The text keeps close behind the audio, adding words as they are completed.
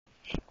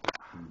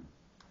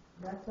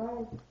That's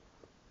right.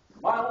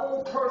 My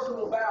own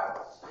personal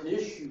battles and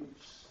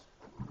issues.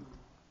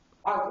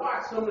 I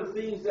watch some of the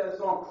things that's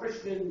on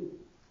Christian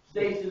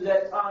stations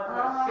at times, and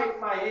I shake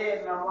my head,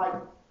 and I'm like,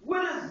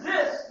 what is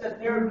this that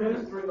they're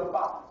ministering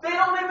about? They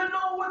don't even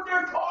know what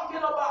they're talking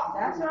about.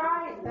 That's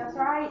right. That's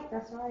right.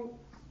 That's right.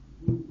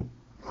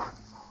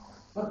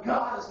 But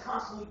God is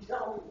constantly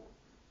telling me,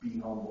 be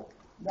humble.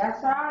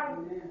 That's right.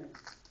 Amen.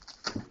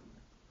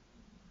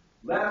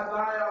 Last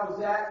night I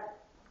was at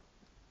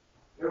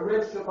a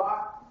red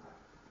Shabbat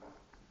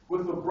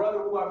with a brother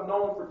who I've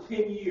known for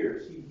 10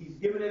 years. He's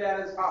given it at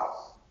his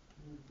house.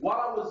 While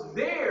I was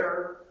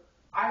there,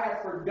 I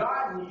had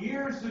forgotten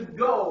years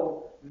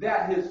ago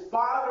that his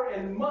father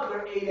and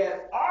mother ate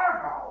at our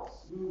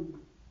house.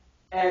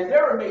 And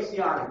they're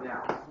Messianic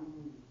now.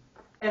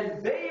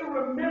 And they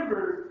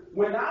remembered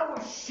when I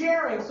was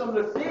sharing some of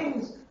the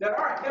things that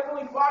our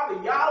Heavenly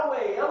Father,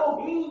 Yahweh,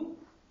 Elohim,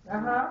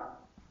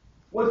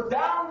 was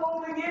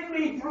downloading in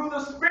me through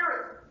the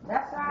Spirit.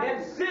 That's right.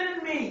 And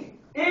sending me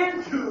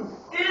into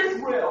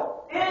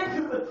Israel,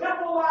 into the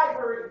temple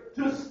library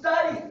to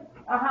study.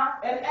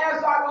 And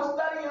as I was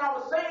studying, I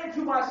was saying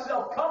to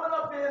myself, coming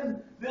up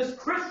in this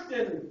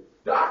Christian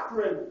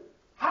doctrine,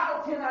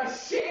 how can I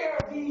share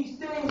these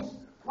things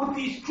with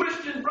these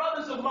Christian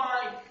brothers of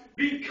mine?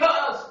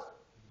 Because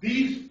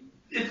it's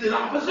in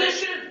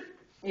opposition.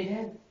 It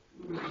is.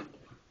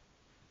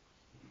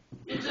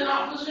 It's in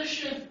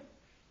opposition.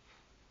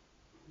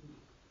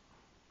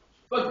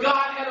 But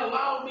God had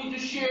allowed me to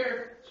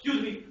share,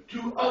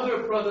 to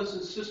other brothers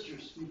and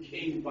sisters who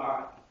came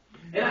by.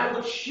 And I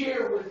would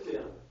share with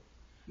them,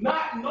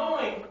 not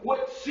knowing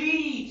what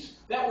seeds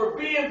that were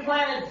being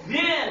planted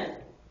then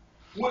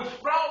would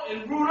sprout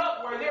and root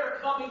up where they're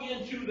coming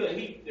into the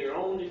heat, their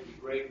own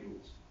great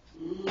roots.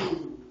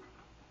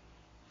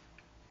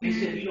 He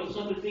said,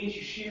 some of the things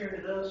you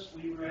shared with us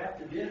when you were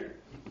after dinner.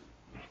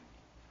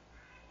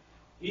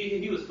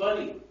 He was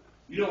funny.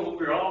 We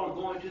were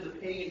going to the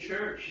pagan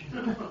church.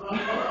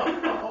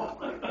 Oh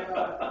my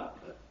God.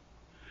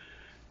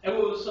 And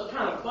what was so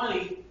kind of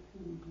funny,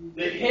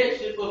 the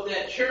headship of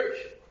that church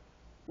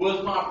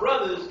was my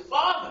brother's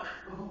father.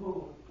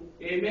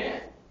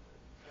 Amen.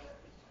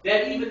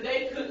 That even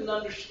they couldn't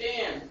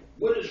understand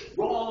what is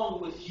wrong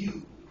with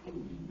you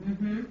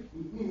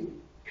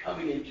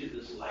coming into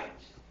this light.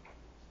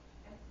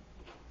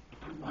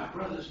 My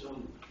brothers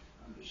don't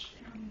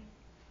understand.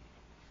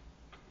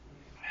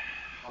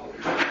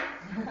 Hallelujah.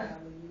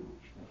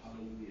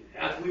 Hallelujah.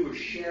 As we were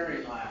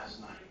sharing last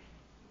night,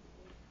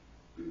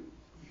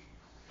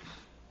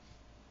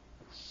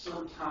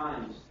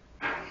 sometimes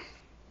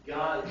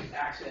God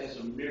acts as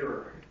a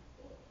mirror.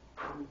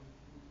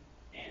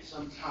 And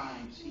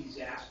sometimes He's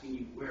asking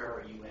you, where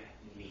are you at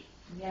in me?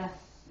 Yes.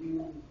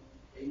 Amen.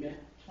 Amen.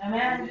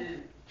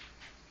 Amen.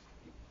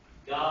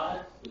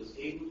 God was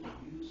able to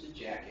use a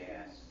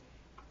jackass,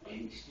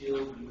 and He's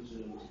still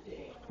using him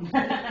today.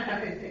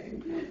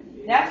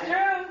 That's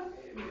true.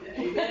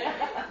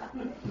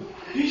 Amen.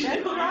 He's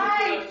still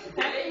right. using us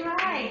today.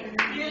 That's right.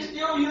 He is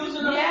still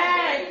using us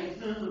Yes.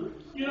 today.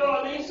 You know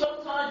what I mean?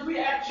 Sometimes we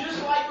act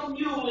just like a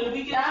mule, and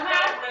we get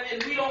stubborn,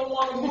 and we don't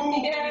want to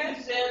move. Yes. And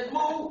He says,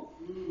 move.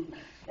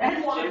 That's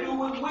We want to true. do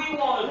what we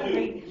want to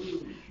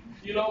do.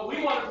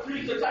 We want to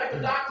preach the type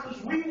of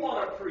doctrines we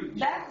want to preach.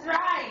 That's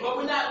right. But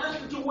we're not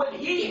listening to what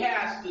He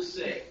has to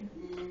say.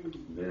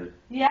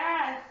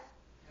 Yes.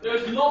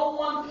 There's no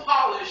one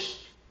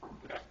polished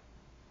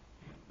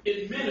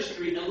in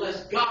ministry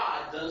unless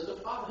God does the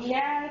polishing.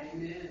 Yes.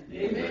 Amen.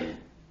 Amen.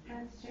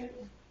 That's true.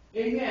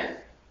 Amen.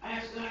 I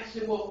asked God, I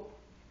said, well,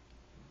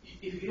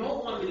 if you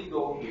don't want me to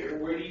go here,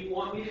 where do you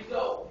want me to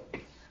go?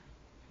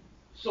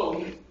 So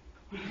he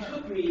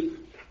took me,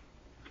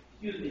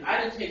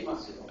 I didn't take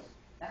myself.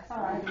 That's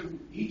all right.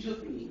 He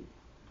took me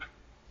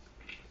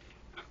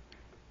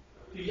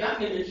to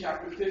Yakin in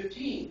chapter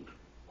 15.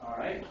 All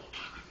right?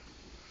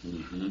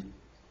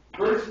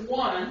 Verse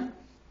 1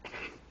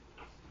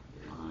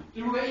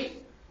 through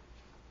 8.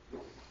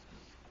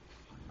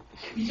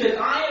 He says,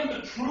 I am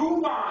the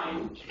true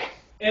vine,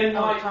 and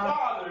my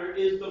Father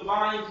is the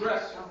vine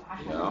dresser.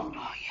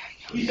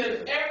 He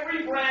says,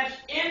 every branch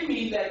in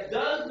me that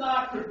does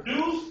not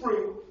produce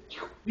fruit,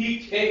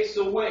 He takes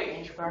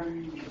away.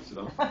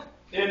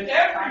 And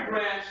every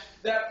branch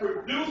that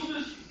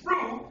produces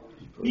fruit,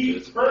 He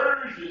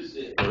purges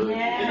it.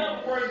 Yes. In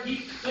other words, He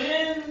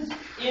cleanses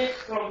it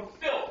from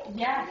filth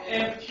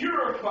and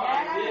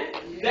purifies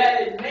it,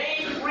 that it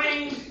may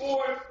bring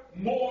forth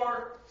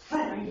more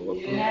fruit.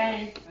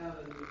 Yes.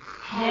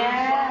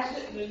 I'm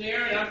sitting in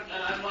there, and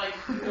I'm like,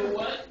 you know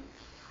what?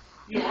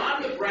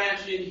 I'm the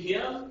branch in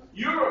Him.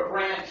 You're a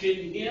branch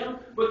in Him.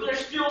 But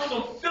there's still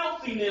some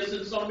filthiness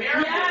in some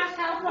areas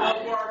of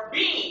our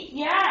being.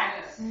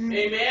 Yes.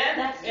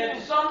 Amen?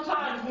 And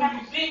sometimes when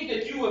you think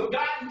that you have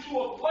gotten to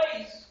a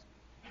place,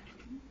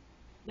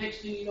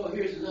 next thing you know,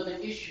 here's another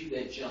issue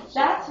that jumps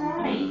up. That's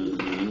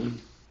right.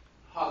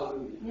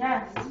 Hallelujah.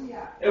 Yes.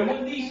 And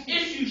when these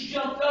issues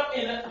jumped up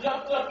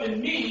in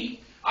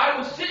me, I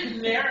was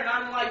sitting there and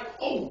I'm like,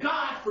 oh,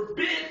 God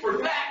forbid for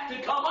that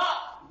to come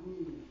up.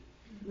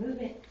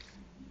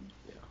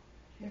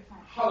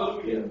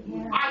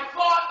 Hallelujah. I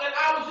thought that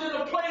I was in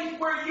a place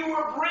where you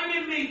were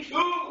bringing me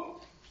to.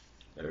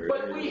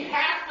 But we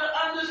have to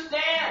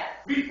understand,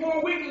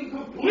 before we can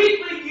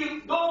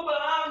completely go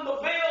beyond the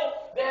veil,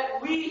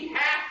 that we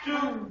have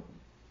to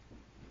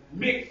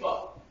mix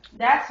up.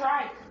 That's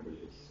right.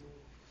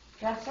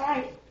 That's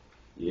right.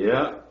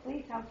 Yeah.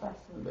 Please help us.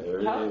 There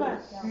it Help is.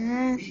 us.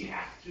 We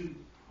have to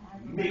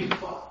mix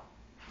up.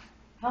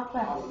 Help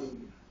us. Hallelujah.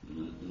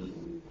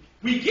 Mm-hmm.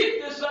 We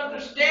get this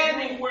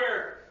understanding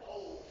where,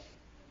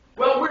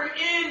 well, we're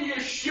in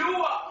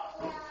Yeshua,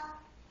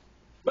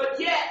 but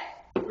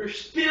yet we're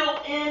still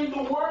in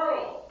the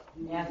world.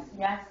 Yes,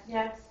 yes,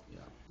 yes.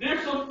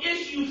 There's some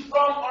issues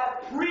from our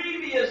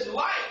previous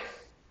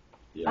life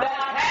that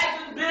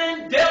hasn't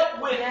been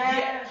dealt with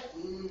yet.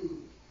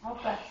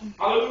 Help us.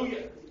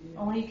 Hallelujah.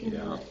 Only you can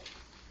do it.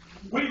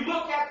 We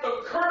look at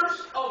the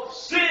curse of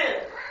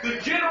sin, the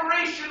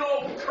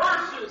generational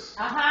curses.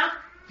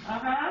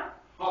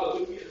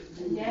 Hallelujah.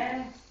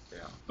 Yes.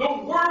 The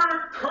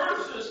word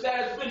curses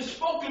that has been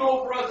spoken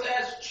over us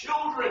as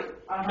children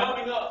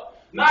coming up.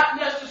 Not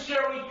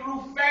necessarily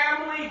through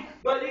family,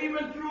 but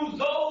even through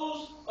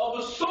those of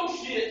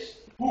associates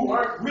who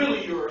aren't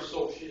really your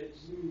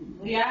associates.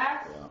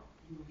 Yes.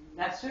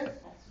 That's true.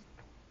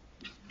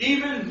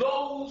 Even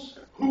those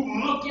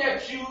who look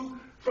at you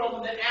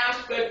from the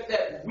aspect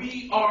that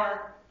we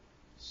are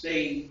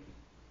saved,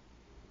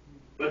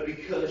 but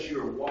because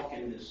you're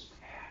walking this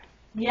path,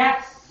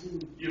 Yes.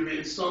 you're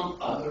in some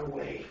other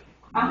way.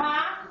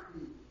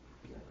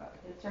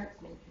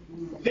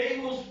 They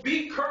will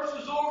speak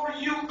curses over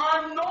you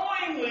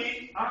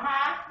unknowingly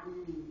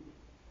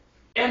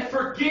and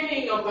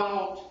forgetting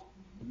about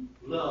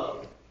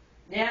love.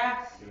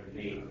 Yes. Your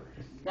neighbor.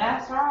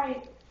 That's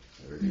right.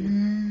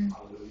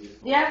 Hallelujah.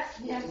 Yes,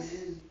 yes.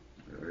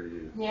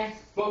 Yes.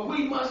 But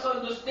we must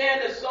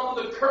understand that some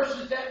of the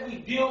curses that we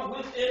deal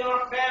with in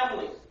our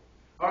families,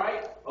 all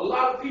right, a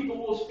lot of people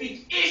will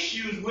speak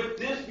issues with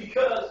this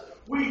because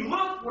we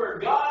look where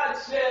God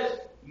says,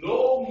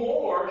 no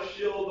more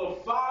shall the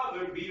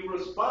father be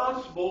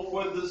responsible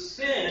for the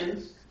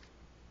sins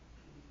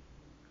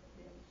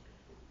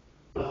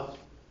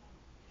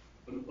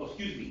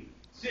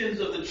sins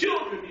of the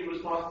children be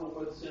responsible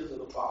for the sins of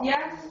the father.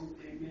 Yes.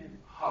 Amen.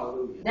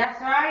 Hallelujah.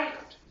 That's right.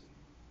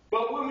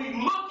 But when we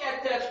look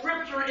at that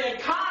scripture in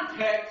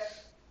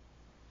context,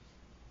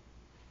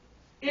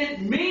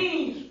 it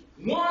means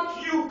once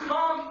you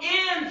come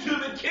into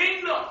the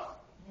kingdom,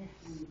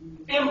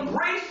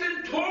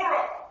 embracing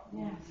Torah,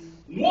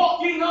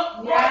 walking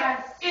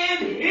upright in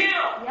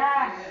Him.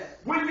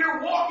 When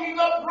you're walking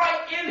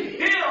upright in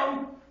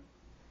Him,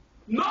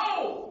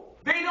 no,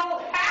 they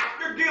don't have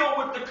to deal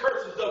with the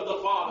curses of the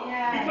Father.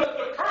 Because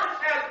the curse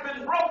has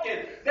been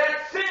broken.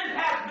 That sin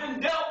has been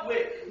dealt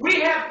with.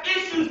 We have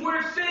issues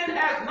where sin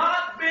has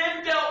not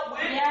been dealt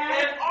with.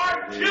 And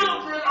our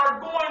children are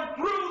going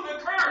through the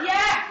curse.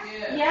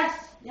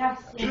 Yes.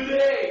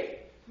 Today.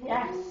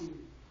 Yes.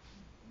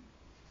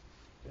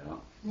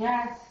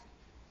 Yes.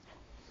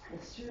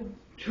 It's true.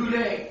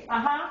 Today.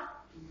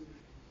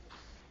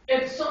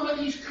 And some of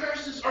these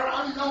curses are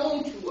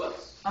unknown to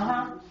us.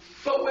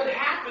 But what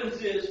happens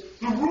is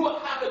the Ruach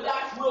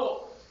HaKodesh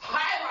will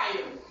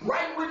highlight them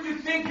right when you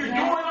think you're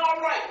doing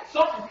all right.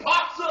 Something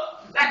pops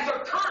up. That's a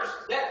curse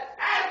that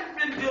hasn't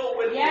been dealt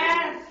with.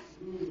 Yes.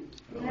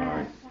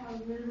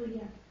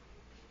 Hallelujah.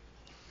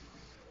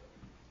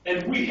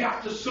 And we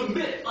have to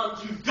submit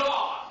unto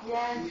God.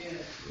 Yes.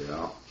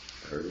 Yeah.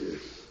 There it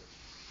is.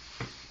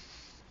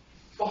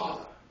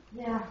 Father.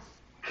 Yes.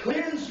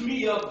 Cleanse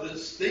me of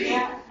this thing.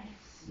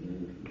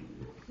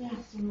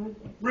 Yes.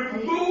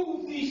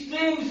 Remove these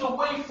things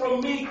away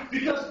from me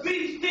because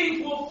these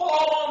things will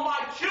fall on my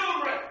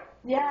children.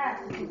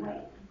 Yes.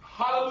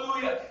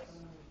 Hallelujah.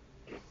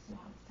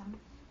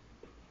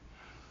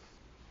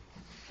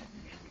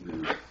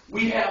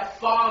 We have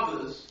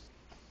fathers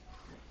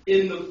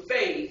in the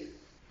faith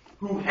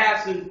who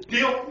hasn't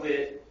dealt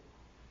with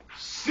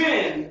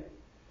sin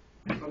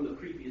from the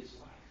previous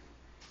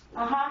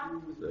life.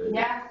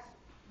 Yes.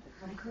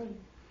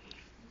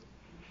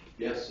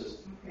 Yes,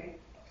 sister. Okay.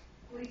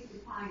 Please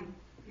define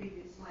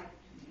previous life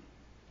to me.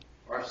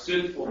 Our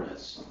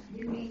sinfulness.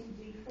 You mean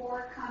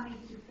before coming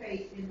to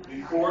faith in Messiah?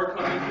 Before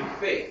coming to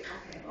faith.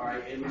 Okay. All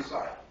right, in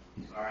Messiah.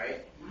 All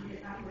right?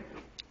 I'm with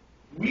you.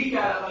 We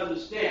got to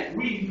understand.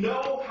 We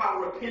know how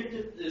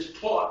repentance is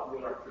taught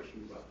with our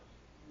Christian brothers.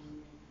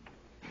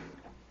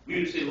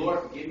 We just say,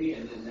 Lord, forgive me,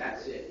 and then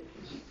that's it.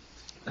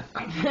 You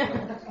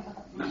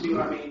see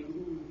what I mean?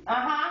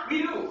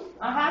 We do.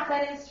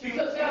 That is true.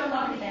 Because that's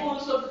not the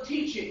fullness of the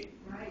teaching.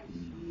 Right.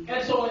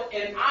 And so,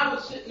 and I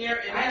was sitting there,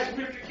 and that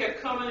scripture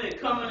kept coming and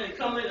coming and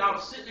coming. And I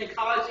was sitting in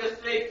college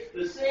yesterday.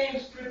 The same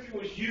scripture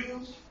was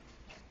used.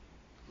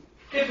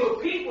 If a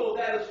people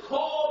that is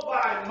called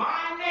by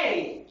my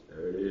name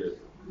There it is.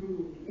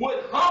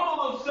 would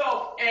humble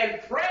themselves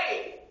and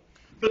pray,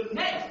 the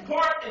next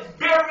part is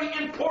very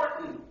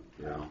important.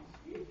 Yeah.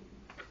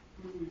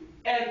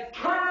 And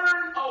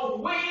turn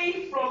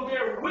away from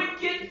their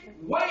wicked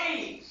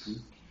ways.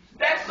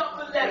 That's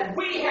something that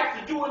we have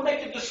to do and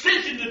make a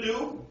decision to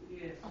do.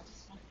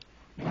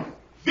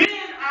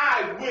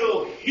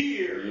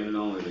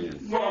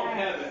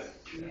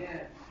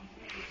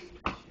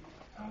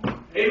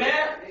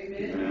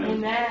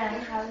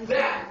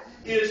 That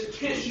is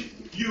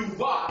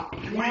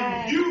teshuvah.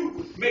 When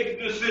you make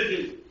the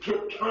decision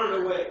to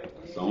turn away,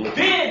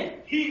 then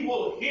He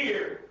will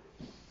hear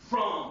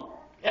from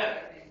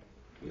heaven.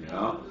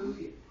 Yeah.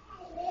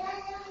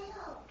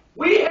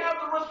 We have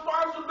the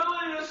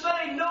responsibility to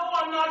say, no,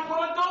 I'm not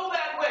going to go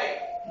that way.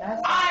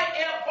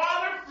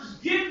 Father,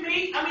 forgive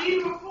me. I mean,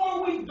 even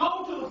before we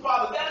go to the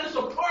Father, that is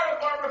a part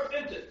of our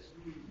repentance.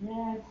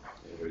 Yes.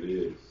 There it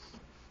is.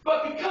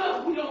 But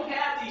because we don't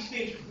have these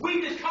things,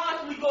 we just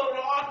constantly go to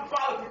the altar,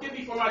 Father, forgive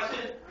me for my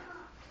sin.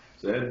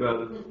 Say it,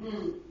 brother.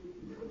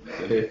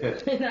 Say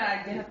it.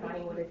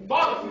 Identifying what it is.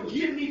 Father,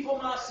 forgive me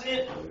for my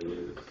sin. There it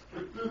is.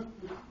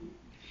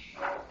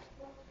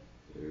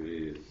 There it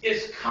is.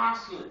 It's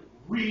constantly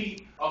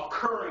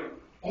reoccurring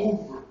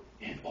over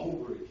and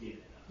over again.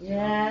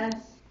 Yes.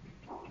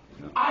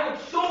 I am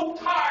so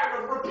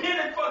tired of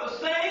repenting for the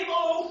same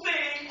old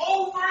thing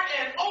over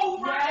and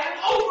over and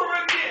over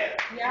again.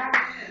 Yeah.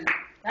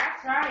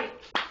 That's right.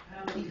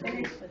 Be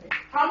finished with it.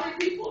 How many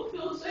people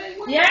feel the same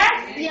way?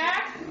 Yes.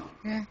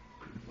 Yes.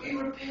 We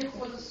repent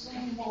for the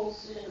same old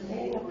sin. They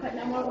ain't gonna put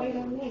no more weight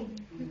on me.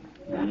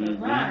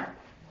 Mm-hmm.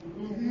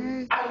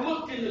 Run. I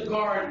looked in the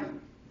garden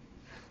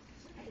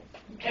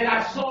and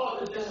I saw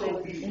the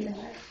disobedience.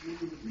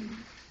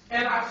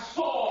 And I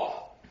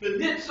saw the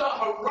Nitzah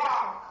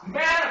Hara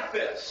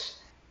manifest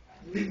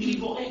the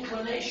evil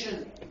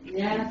inclination.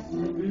 Yes.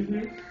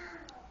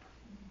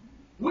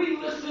 We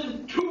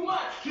listen too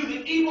much to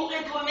the evil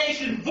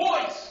inclination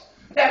voice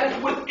that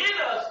is within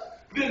us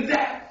than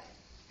that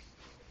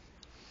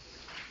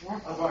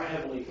of our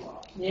Heavenly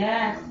Father.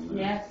 Yes.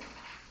 Yes.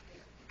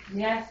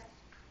 Yes.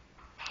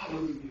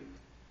 Hallelujah.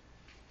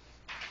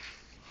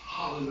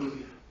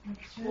 Hallelujah.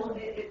 Well,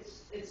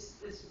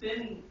 it's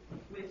been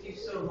with you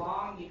so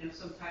long, you know,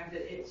 sometimes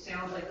it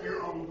sounds like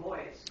your own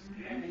voice,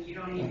 and you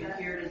don't even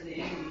hear it as the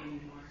enemy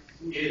anymore.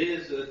 It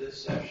is a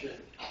deception.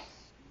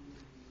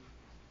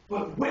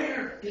 But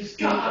where is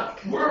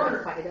God's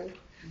Word?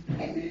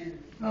 Amen.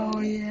 Oh,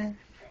 yeah.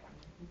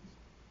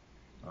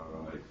 All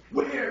right.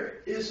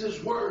 Where is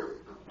His Word?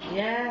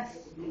 Yes.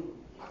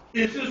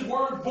 Is His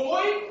Word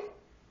void?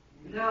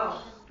 No.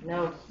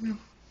 No.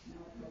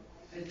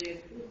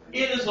 It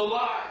is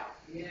alive.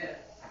 Yes.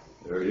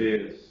 There it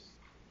is.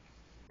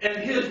 And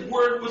His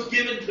Word was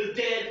given to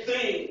dead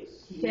things.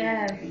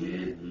 Yes.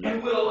 Mm-hmm.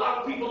 And what a lot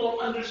of people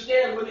don't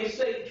understand when they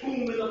say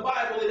tomb in the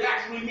Bible, it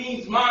actually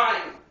means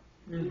mind.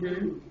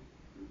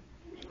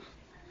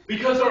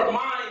 Because our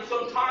mind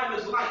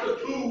sometimes is like a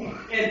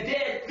tomb and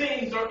dead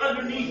things are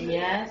underneath it.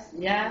 Yes.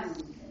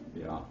 Yes.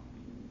 Yeah.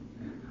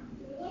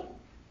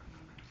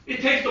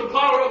 It takes the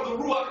power of the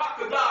Ruach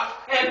HaKodesh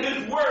and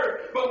His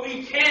Word, but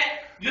we can't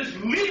just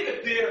leave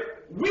it there.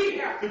 We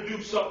have to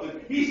do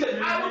something. He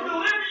said, I will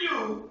deliver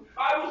you.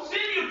 I will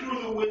send you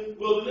through the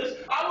wilderness.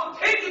 I will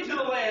take you to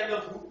the land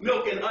of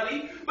milk and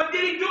honey. But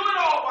did He do it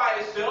all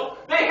by Himself?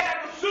 They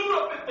had to suit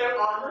up in their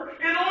armor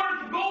in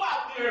order to go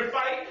out there and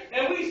fight.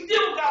 And we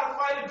still got to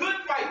fight a good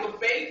fight of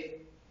faith.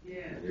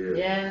 Yeah.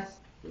 Yes.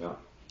 Yeah.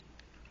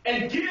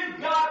 And give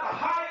God the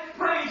highest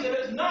praise. And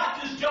it's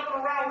not just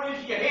jumping around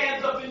raising your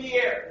hands up in the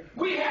air.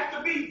 We have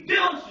to be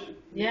diligent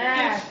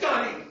Yes. in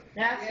studying.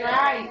 That's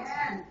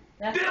right.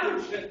 That's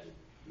Diligent.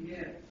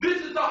 Yeah.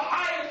 This is the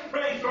highest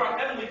praise to our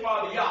Heavenly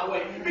Father,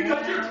 Yahweh.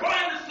 Because you're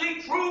trying to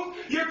seek truth.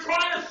 You're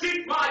trying to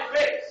seek my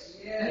face.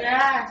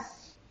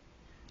 Yes.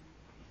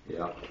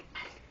 Yeah.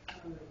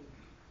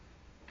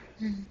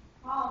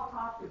 Paul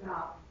talked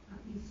about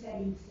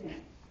besetting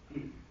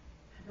sin.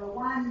 The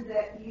one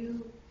that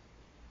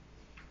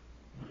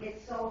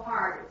it's so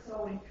hard, it's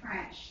so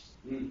entrenched.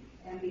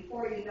 And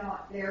before you know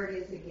it, there it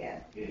is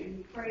again. And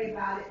you pray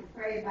about it and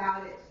pray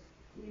about it.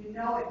 You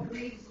know it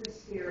grieves the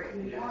Spirit.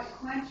 You know it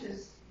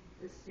quenches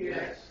the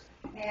Spirit.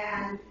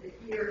 And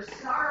you're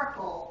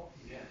sorrowful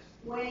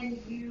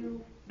when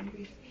you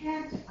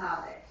repent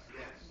of it.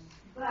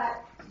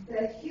 But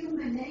the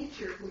human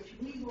nature, which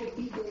we will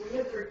be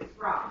delivered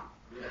from,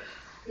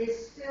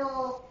 is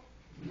still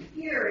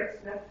here.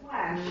 It's the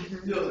flesh.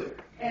 Still there.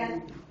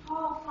 And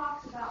Paul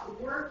talks about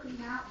working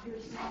out your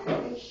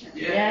salvation.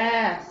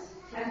 Yes.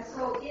 And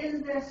so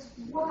in this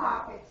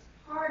walk, it's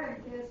part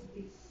of this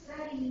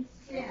besetting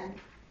sin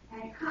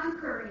and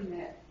conquering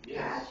it,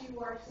 as you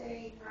are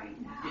saying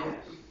right now.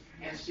 Yes.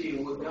 And see,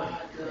 what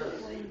God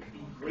does, He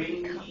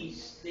brings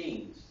these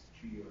things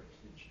to your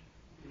attention.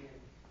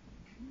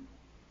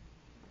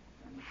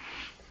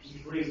 He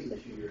brings them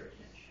to your attention.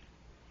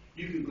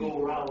 You can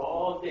go around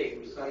all day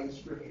reciting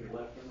scripture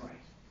left and right.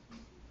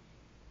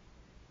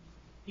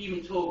 He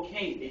even told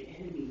Cain, the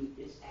enemy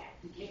is at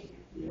the gate.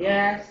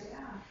 Yes.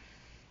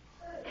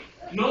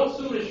 No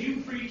sooner as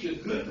you preach a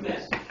good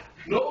message,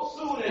 no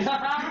sooner as you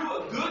do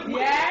a good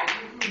witness,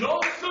 Yes.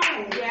 no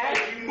sooner Yes.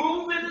 as you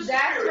move in the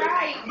That's Spirit,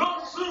 right.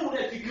 no sooner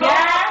as you come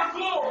Yes. out of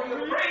glory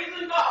and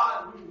praising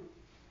God.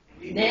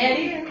 There it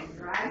is.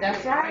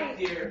 That's right.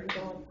 There.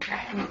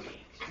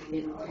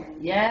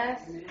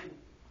 Yes.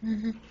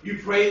 You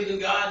praising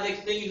God,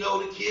 next thing you know,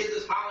 the kids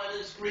is hollering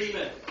and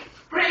screaming.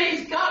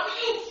 Praise God, will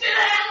you sit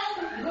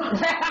down?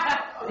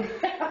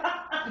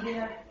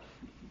 Yeah.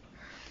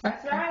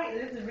 That's right.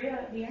 This is real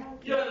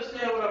reality. You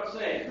understand what I'm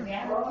saying?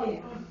 Reality.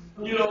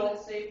 You know,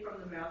 safe from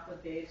the mouth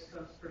of babes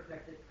comes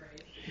perfected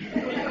praise.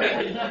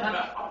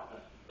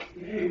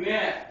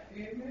 Amen.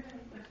 Amen.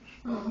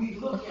 When we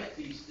look at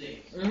these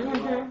things,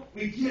 Mm-hmm.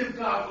 we give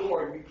God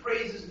glory, we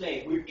praise His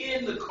name, we're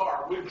in the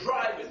car, we're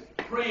driving,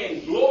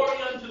 praying, glory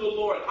unto the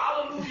Lord,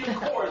 hallelujah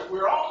chorus,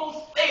 we're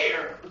almost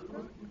there.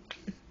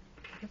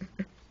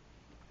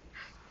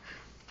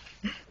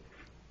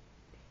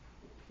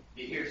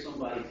 You hear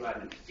somebody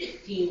driving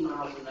 15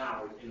 miles an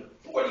hour in a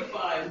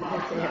 45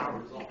 miles an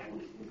hour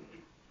zone.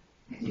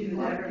 You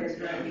never is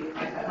driving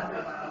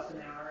 100 miles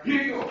an hour.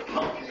 Here you go,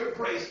 pumping your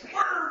brakes,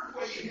 word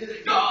where you hit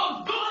it,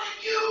 doggone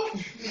it, you!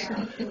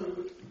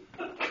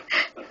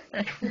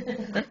 That's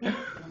what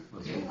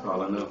I'm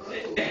calling up.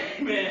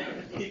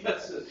 Amen.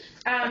 Yes.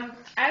 I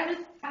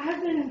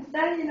have been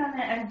studying on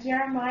that in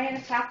Jeremiah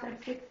chapter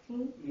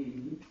 16,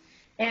 Mm-hmm.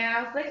 and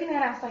I was looking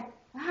at it, I was like,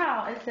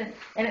 wow,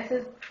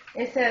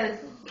 it says,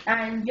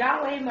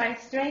 Yahweh, my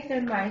strength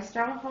and my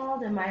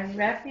stronghold and my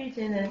refuge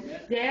in the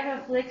day of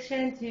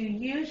affliction, to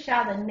you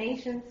shall the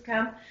nations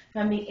come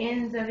from the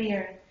ends of the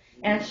earth,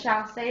 and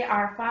shall say,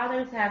 our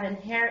fathers have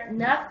inherited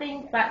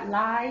nothing but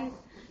lies,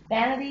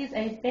 vanities,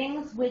 and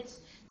things which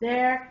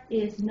there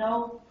is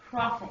no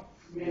profit.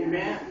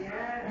 Amen.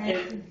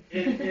 And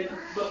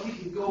but we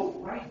can go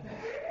right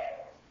back.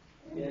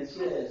 And it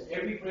says,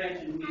 every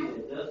branch in me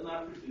that does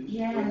not produce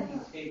fruit, He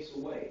takes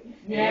away.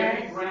 And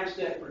every branch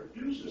that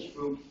produces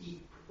fruit, He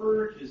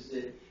purges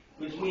it,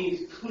 which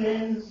means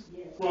cleanse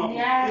from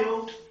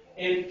filth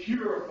and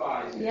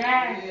purifies it.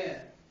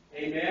 Yes.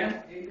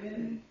 Amen.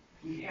 Amen.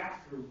 We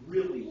have to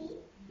really,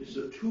 it's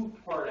a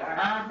two-part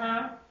action.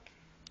 Uh-huh.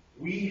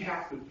 We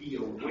have to be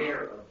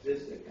aware of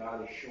this that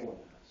God is showing us.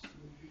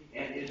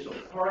 And it's a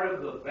part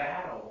of the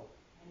battle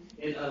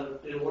in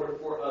order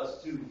for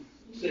us to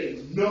say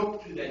no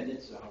to that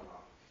Nitzah.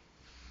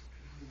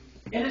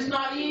 And it's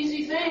not an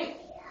easy thing.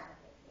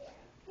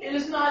 It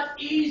is not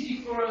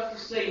easy for us to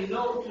say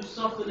no to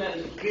something that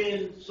has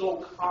been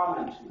so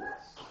common to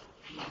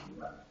us.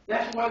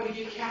 That's why we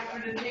get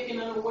captured and taken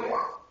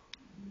unaware.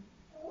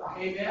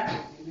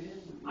 Amen?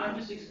 I'm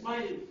just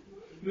explaining.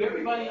 Do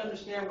everybody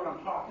understand what I'm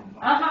talking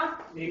about? Uh-huh.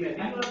 Amen.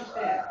 Do you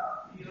understand?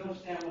 Do you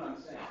understand what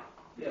I'm saying?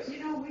 Yes. You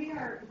know, we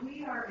are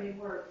a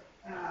work.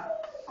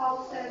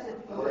 Paul says in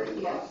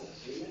Philippians,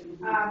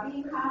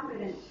 being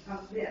confident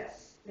of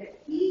this, that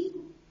he,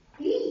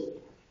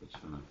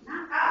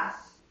 not us,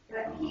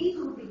 but He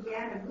who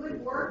began a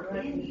good work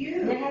in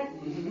you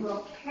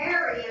will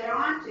carry it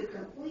on to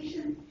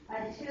completion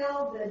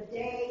until the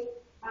day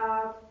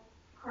of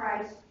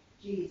Christ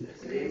Jesus.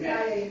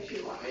 Amen.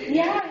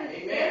 Yes.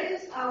 It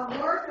is a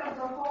work of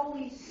the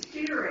Holy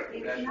Spirit.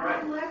 It's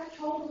not left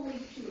totally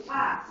to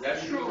us.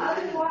 That's true.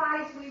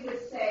 Otherwise, we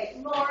would say,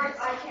 Lord,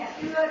 I can't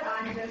do it.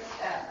 I'm just,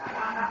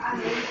 I'm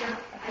lazy.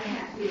 I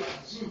can't do it.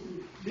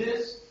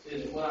 This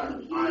is what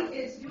He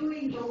is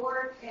doing the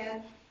work,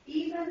 and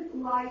even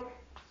like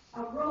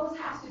a rose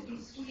has to be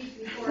squeezed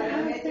before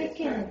it gets its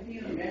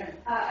perfume.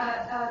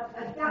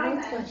 A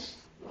diamond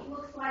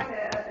looks like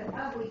an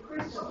ugly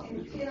crystal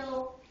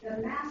until the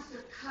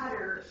master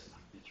cutter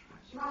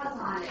draws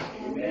on it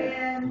and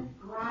then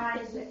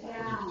grinds it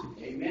down.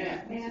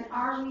 Amen. And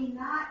are we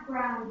not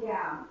ground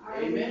down?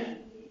 Amen.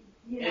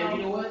 We, And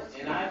you know what?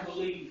 And I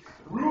believe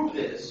through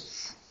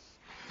this,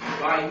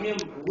 by Him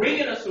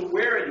bringing us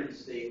aware of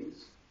these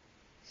things,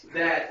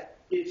 that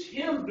it's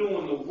Him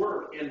doing the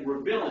work and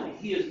revealing it.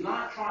 He is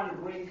not trying to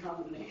bring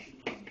condemnation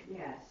to you.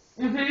 Yes.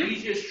 Mm-hmm.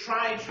 He's just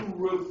trying to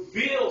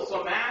reveal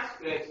some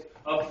aspects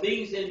of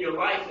things in your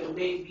life that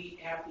maybe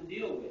have to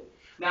deal with.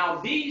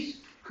 Now,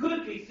 these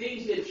could be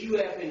things that you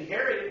have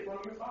inherited from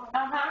your father.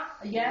 Uh-huh.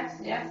 Yes.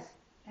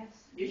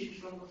 Issues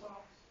from the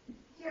father.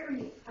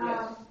 Terry,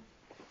 Yes.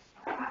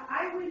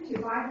 I went to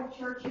Bible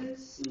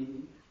churches.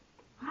 Mm-hmm.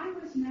 I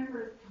was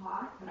never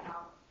taught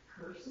about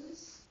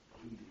curses.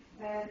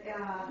 And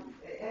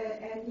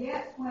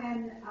yet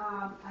when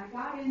I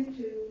got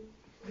into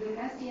the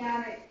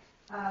Messianic,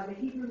 the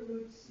Hebrew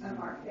roots of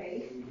our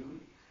faith,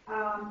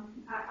 as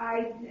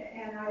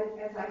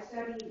I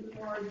studied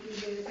more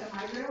Judaism,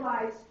 I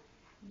realized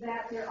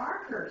that there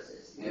are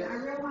curses. Yes. And I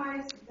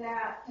realized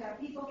that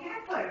people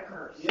can put a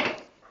curse.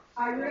 Yes.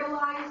 I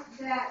realized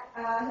that,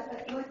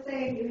 let's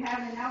say you have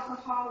an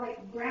alcoholic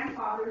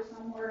grandfather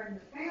somewhere in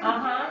the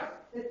family,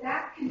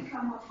 that can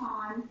come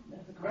upon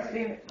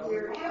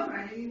your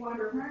children, and you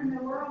wonder, where in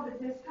the world did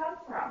this come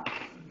from?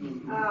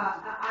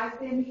 I've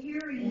been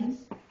hearing,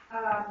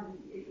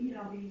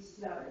 these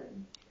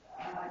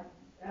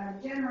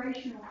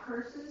generational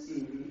curses.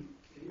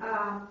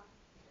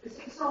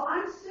 So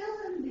I'm still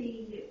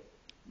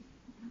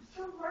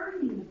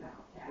learning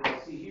about that.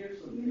 Well, see, here's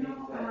some things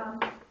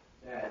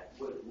that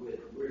what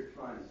we're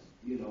trying to,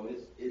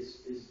 is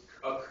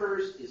a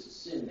curse is a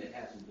sin that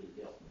hasn't been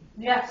dealt with.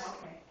 Yes.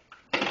 Okay.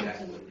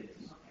 That's what it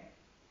is. Okay.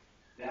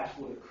 That's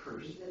what a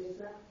curse is.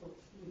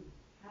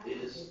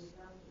 It's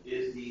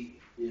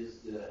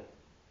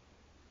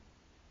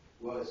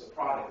a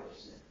product of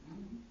sin.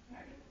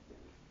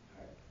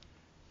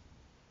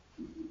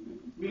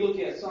 We look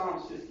at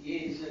Psalms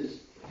 58. It says,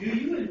 "Do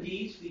you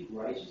indeed speak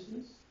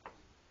righteousness,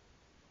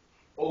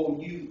 O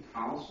you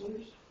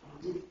counselors?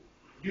 Do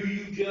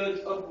you judge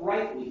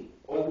uprightly,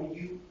 O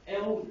you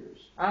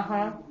elders?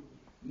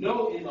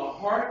 No, in the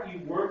heart you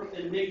work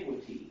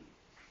iniquity,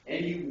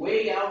 and you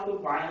weigh out the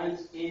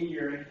violence in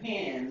your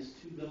hands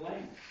to the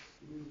land.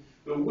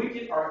 The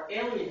wicked are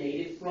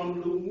alienated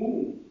from the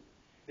womb.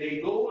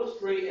 They go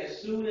astray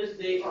as soon as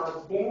they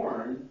are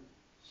born,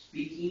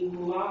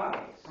 speaking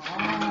lies.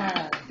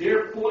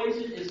 Their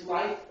poison is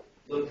like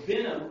the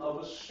venom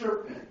of a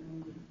serpent,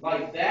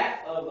 like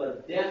that of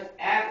a deaf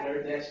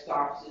adder that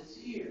stops its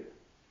ear,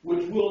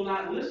 which will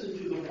not listen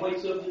to the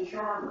voice of the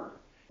charmer,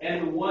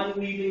 and the one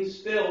weaving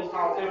spells,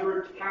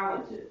 however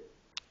talented."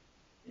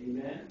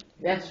 Amen.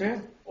 That's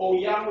true. "O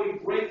Yahweh,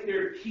 break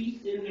their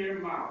teeth in their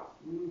mouth.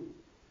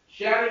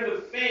 Shatter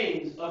the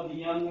fangs of the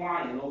young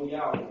lion, O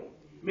Yahweh.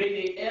 May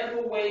they ebb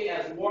away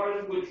as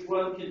waters which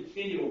run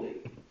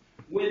continually.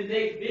 When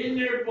they bend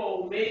their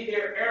bow, may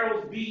their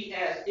arrows be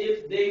as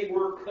if they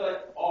were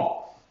cut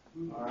off."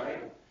 All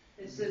right.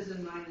 It says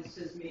in mine, it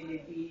says, "May they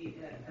be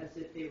as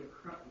if they were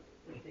crumbled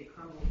to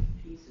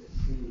pieces."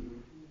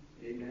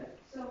 Amen.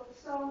 So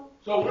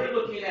we're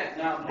looking at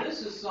now.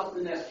 This is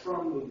something that's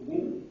from the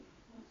womb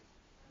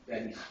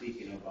that he's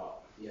speaking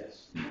about.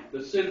 Yes,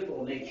 the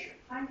sinful nature.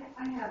 I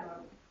have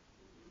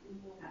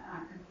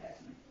I'm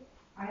confessing,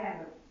 I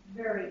have a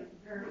very,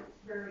 very,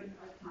 very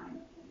hard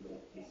time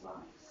with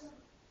Islamics.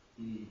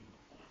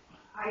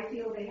 I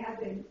feel they have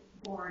been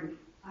born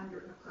under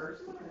a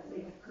curse because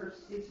they have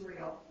cursed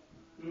Israel,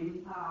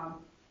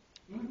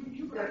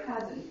 their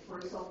cousin,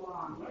 for so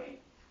long.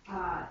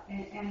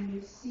 And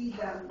you see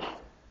them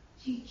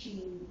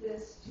teaching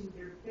this to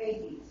their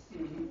babies.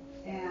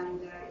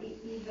 And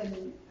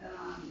even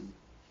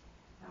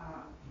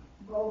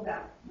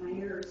Golda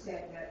Meir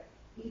said that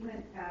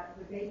even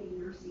the baby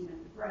nursing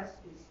at the breast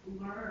is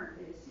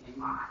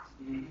taught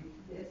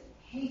this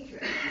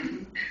hatred.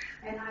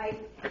 And I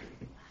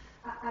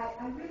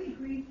really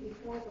grieve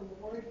before the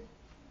Lord,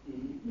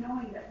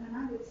 knowing that when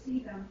I would see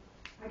them,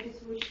 I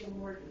just wish the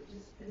Lord would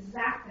just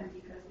zap them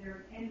because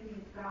they're an enemy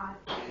of God,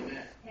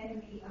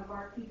 enemy of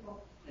our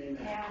people. And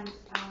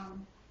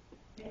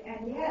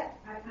yet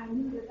I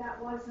knew that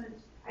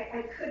wasn't.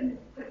 I couldn't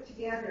put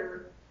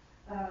together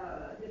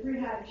the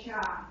Brit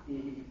Hadashah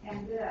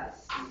and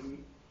this.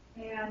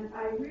 And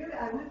I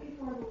went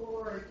before the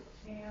Lord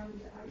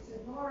and I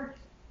said, "Lord,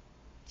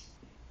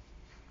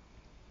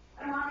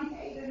 I don't want to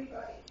hate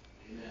anybody."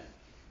 Amen.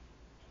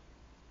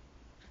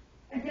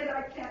 And yet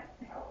I can't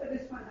help it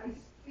is when I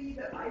see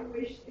them, I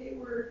wish they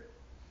were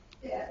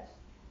dead.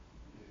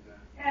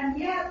 And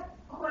yet,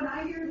 when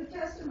I hear the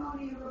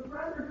testimony of a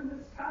brother who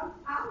has come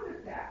out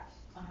of that,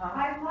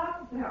 I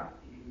love them.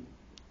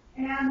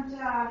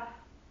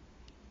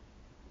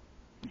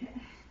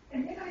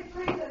 And then I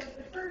pray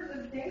the prayers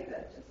of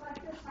David, just like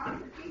this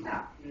Dr.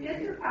 Tina, in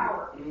their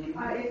power.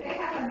 If they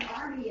have an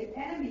army, an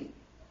enemy,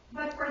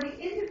 but for the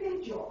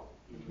individual,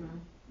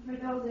 for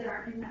those that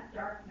are in that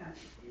darkness,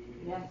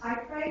 I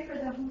pray for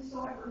them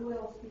whosoever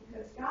wills,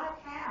 because God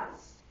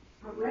has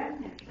a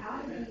remnant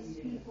out of these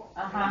people.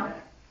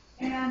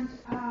 And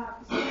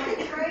so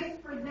I pray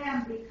for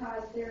them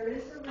because there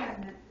is a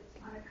remnant that's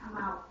going to come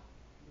out.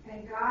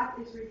 And God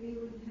is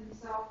revealing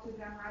himself to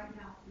them right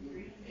now through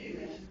dreams and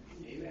visions.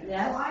 So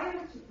I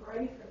am to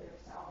pray for their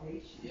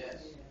salvation.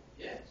 Yes.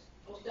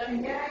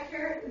 And yet I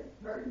carry this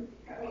burden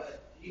because...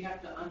 But you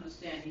have to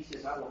understand, he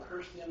says, "I will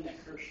curse them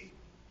that curse you."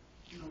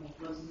 And I will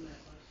bless them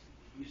that bless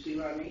You see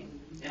what I mean?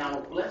 And I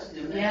will bless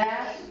them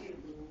that bless you.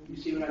 You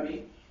see what I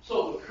mean?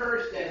 So the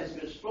curse that has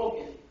been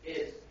spoken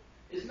is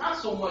not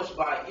so much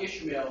by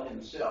Ishmael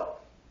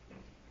himself,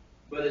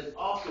 but it's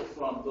also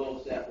from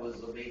those that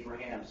was of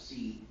Abraham's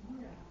seed.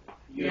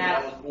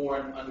 That was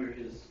born under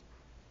his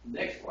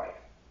next wife.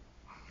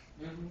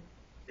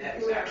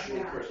 That's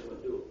actually cursing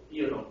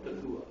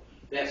Keturah.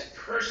 That's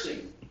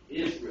cursing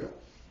Israel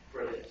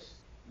for this.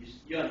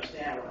 You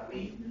understand what I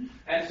mean?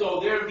 And so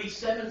there will be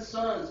 7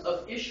 sons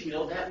of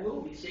Ishmael that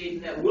will be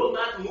saved, that will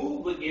not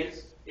move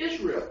against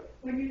Israel.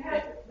 When you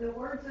have the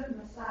words of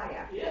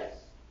Messiah,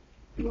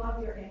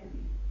 love your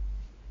enemy.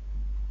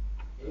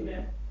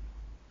 Amen.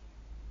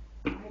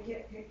 I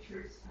get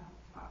pictures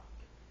of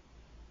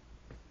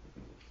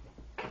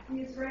the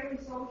Israeli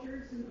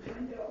soldiers in the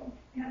window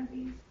and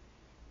these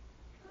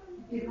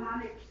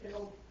demonic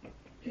filled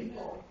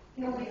people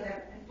killing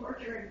them and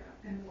torturing them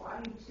and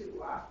wanting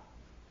to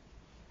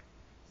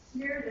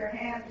smear their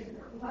hands in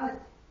their blood.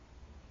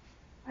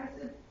 I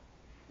said,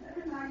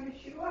 "Adonai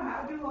Yeshua,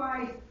 how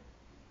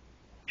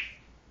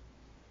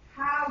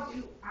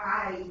do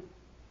I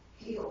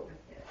deal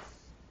with this?"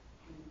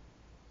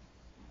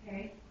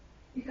 Okay?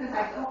 Because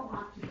I don't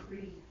want to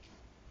grieve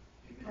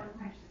or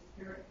quench the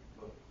spirit.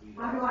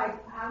 How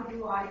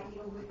do I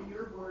deal with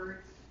your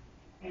words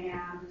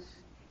and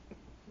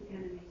the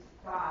enemies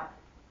of God?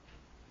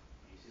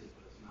 He says,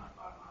 "But it's not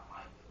by my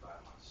might, but by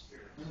my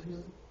spirit."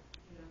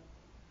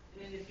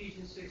 In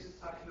Ephesians 6, it's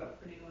talking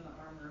about putting on the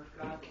armor of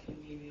God that you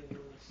may be able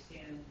to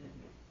withstand and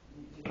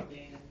evil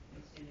day and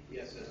stand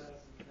against us.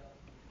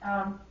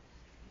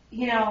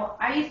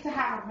 I used to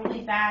have a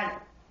really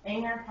bad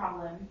anger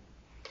problem,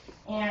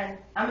 and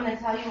I'm going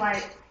to tell you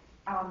why.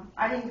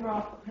 I didn't grow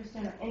up a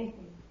Christian or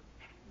anything,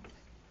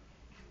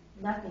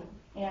 nothing,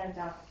 and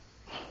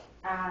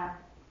I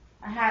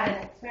had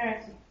an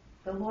experience with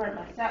the Lord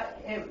myself.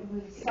 It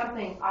was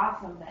something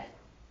awesome that,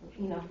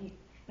 He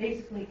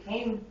basically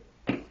came,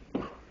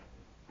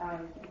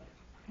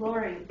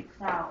 glory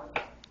cloud,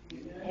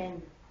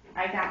 and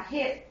I got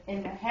hit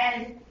in the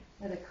head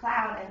with a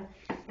cloud, and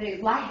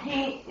the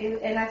lightning,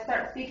 and I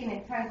started speaking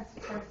in tongues. It's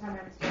the first time I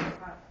ever spoke in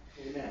tongues.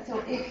 Amen. So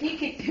if He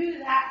could do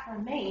that for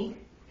me,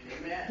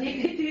 Amen.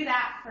 He could do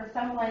that for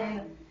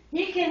someone.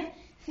 He can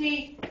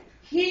see.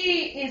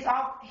 He is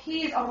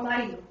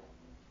almighty.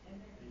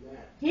 Amen.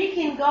 He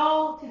can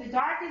go to the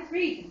darkest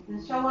regions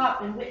and show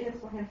up and witness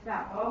for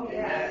Himself. Oh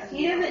yes.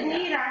 He doesn't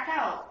need our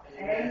help.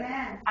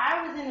 Amen.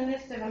 I was in the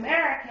midst of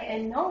America,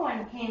 and no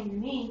one came to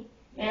me.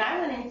 And I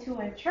went into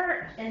a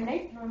church, and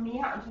they threw me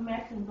out and told me I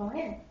couldn't go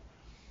in.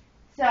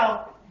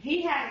 So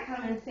He had to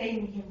come and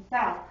save me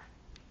Himself.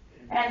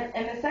 And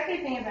the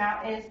second thing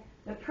about is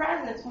the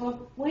presence.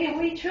 When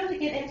we truly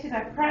get into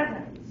the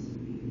presence,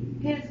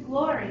 His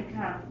glory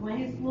comes. When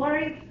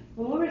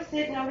we were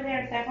sitting over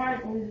there at that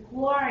party, in His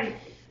glory,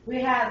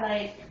 we had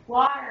like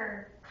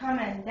water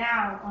coming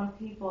down on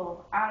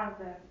people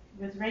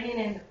it was raining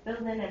in the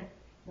building, and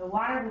the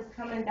water was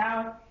coming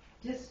down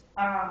just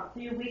a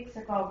few weeks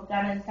ago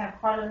down in San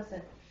Carlos,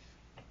 and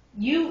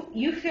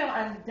you feel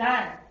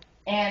undone,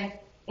 and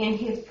in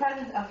His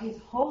presence of His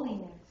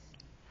holiness,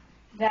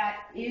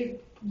 that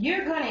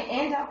you're going to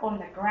end up on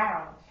the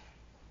ground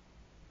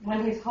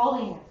when His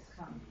holiness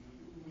comes.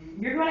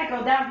 You're going to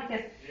go down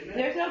because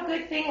there's no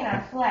good thing in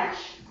our flesh.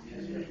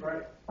 Yes, that's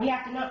right. We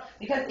have to know,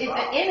 because it's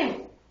the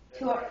enemy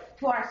to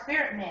our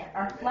spirit man,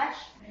 our flesh.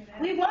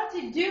 We want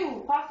to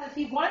do, Paul says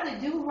he wanted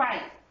to do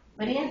right,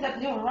 but he ends up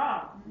doing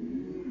wrong.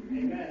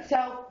 Amen.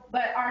 So,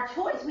 but our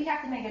choice, we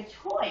have to make a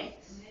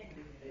choice.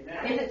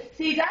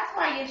 See, that's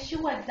why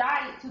Yeshua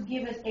died, to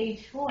give us a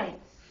choice,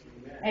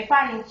 a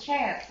fighting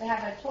chance to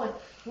have a choice.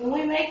 When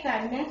we make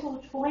that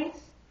mental choice,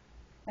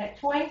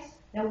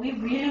 that we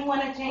really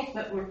want to change,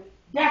 but we're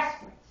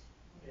desperate.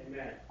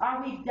 Amen.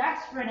 Are we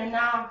desperate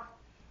enough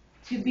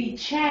to be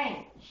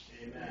changed?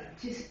 Amen.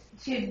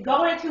 To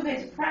go into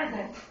His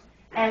presence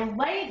and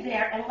lay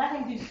there and let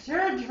Him do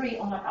surgery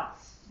on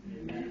us.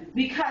 Amen.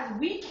 Because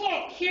we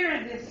can't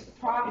cure this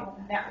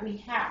problem that we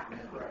have.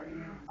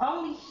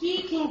 Only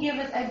He can give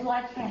us a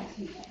blood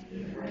transfusion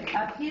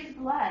of His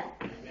blood.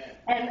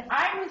 And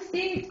I'm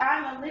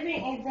a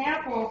living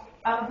example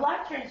of a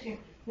blood transfusion,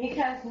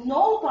 because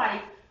nobody,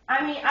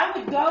 I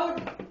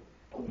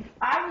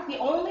was the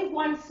only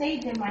one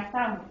saved in my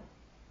family.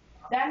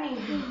 That means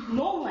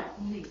no one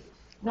believed.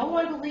 No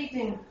one believed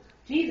in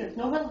Jesus.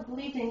 No one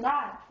believed in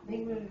God.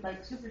 They were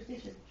like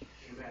superstitious.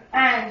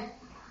 And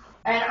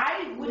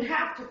I would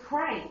have to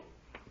pray.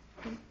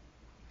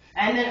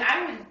 And then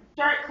I would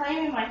start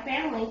claiming my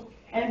family,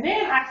 and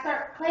then I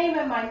start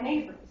claiming my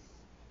neighbors.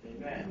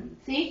 Amen.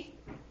 See?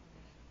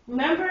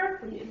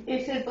 Remember?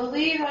 It says,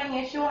 believe on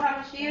Yeshua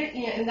HaMashiach,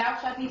 and thou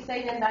shalt be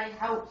saved in thy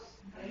house.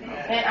 Amen.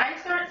 And I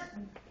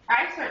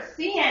start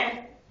seeing,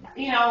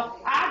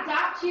 I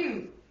adopt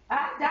you.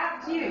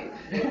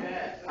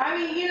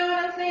 You know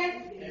what I'm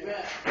saying?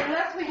 Amen.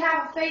 Unless we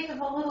have the faith of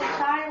a little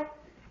child,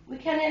 we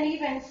cannot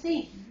even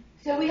see.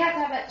 So we have to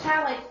have that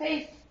childlike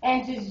faith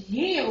and just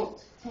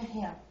yield to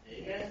Him.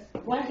 Amen.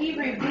 When He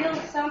reveals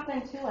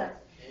something to us.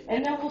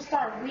 And then we'll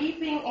start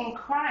weeping and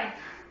crying.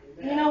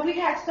 Amen. We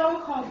had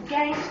so-called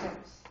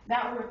gangsters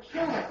that were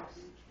killers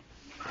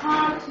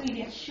come to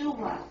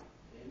Yeshua.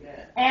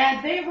 Amen.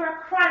 And they were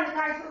crying. The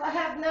guy said, I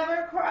have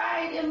never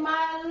cried in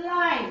my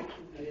life.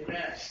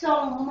 Amen.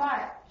 So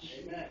much.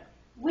 Amen.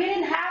 We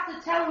didn't have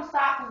to tell them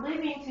stop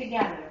living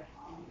together.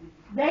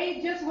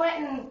 They just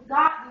went and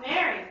got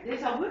married. They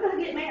said, we're going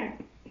to get married.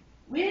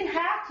 We didn't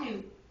have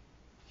to.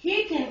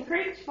 He can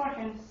preach for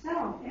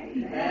Himself.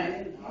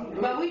 Amen.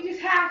 But we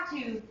just have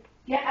to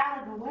get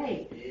out of the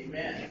way.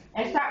 Amen.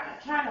 And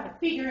start trying to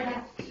figure it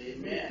out.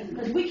 Amen.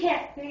 Because we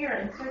can't figure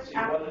it and search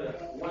out.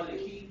 One of the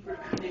key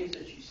things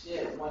that you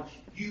said, once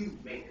you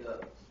make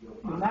up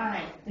your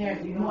mind,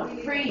 there's more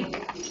free.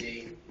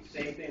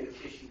 Same thing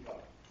with tissue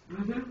culture.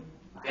 Mm-hmm.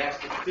 That's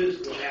the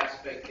physical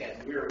aspect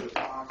that we're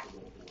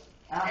responsible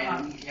for. Uh-huh.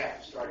 And we have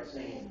to start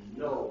saying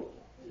no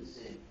to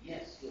sin.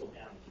 Yes, still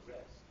handle the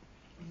rest.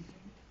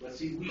 But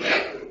see, we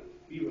have to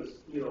be,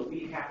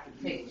 we have to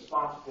be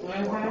responsible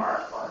for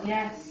our part.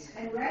 Yes.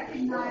 And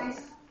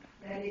recognize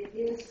that it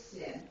is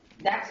sin.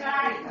 That's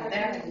right.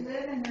 Because we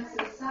live in a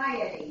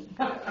society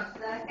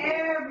that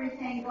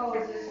everything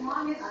goes as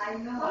long as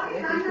I'm not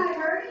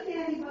hurting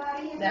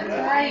anybody. That's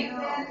right.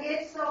 Then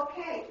it's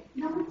okay.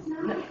 No, it's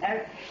not.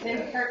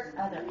 Sin hurts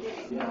others.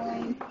 It's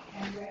knowing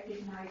and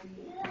recognizing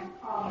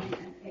and calling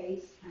and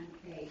face and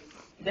face.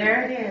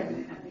 There it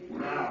is.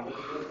 Now,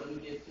 let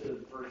me get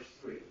to verse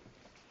 3.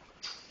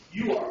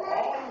 You are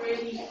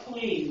already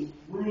clean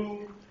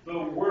through the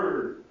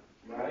word,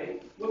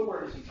 right? What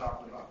word is he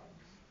talking about?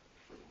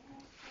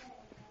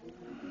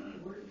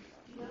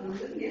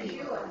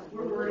 Yeshua.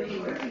 What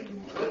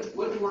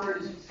word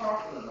is he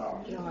talking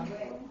about?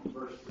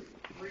 Verse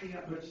 3.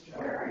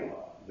 Where are you?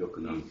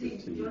 John 15.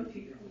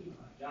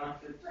 John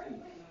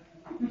 15.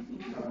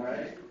 All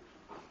right.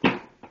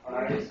 All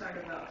We're right. just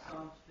talking about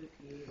Psalms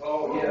 58.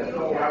 Oh, yeah,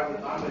 so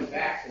I went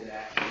back to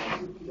that.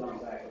 Gone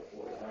back and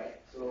forth, right?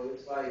 So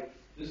it's like,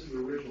 this is the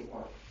original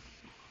part.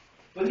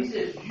 But he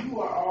says, you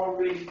are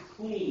already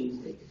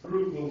cleansed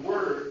through the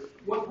word.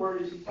 What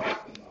word is he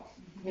talking about?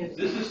 Yes.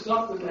 This is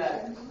something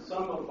that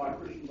some of my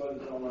Christian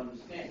brothers don't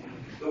understand.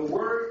 The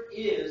word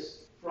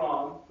is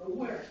from the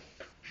where?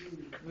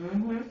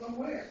 Mm-hmm. From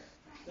where?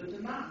 The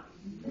Tanakh.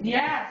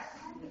 Yes.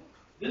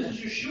 This is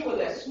Yeshua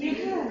that's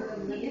speaking.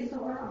 He is the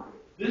word.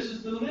 This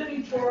is the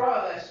living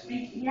Torah that's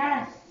speaking.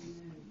 Yes.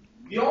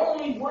 The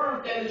only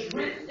word that is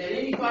written that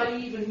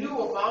anybody even knew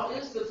about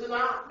is the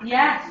Tanakh.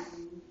 Yes.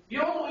 The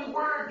only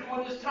word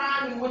during this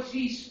time in which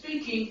he's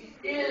speaking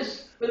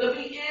is the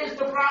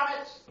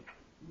prophets.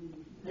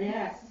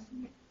 Yes.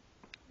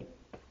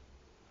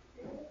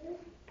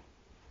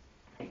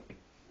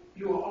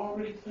 You are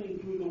already clean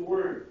through the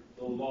word,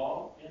 the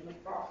law, and the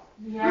prophet.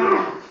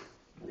 Yes.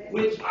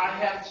 Which I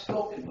have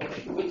spoken.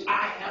 Which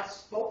I have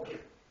spoken.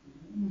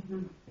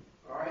 Mm-hmm.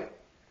 All right?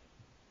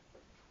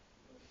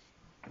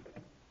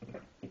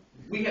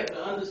 We have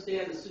to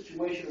understand the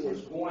situation that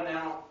was going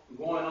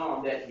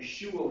on, that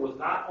Yeshua was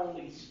not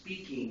only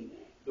speaking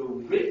the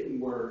written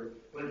word,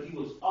 but he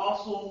was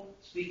also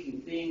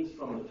speaking things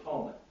from the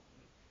Talmud.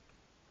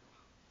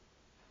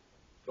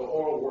 The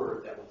oral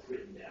word that was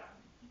written down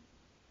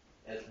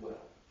as well.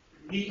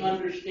 He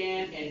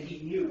understood and he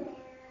knew.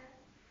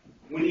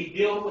 When he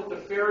dealt with the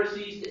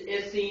Pharisees, the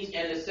Essenes,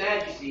 and the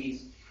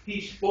Sadducees,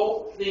 he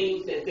spoke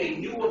things that they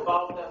knew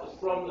about that was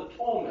from the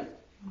Talmud.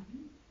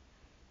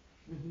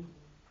 Mm-hmm.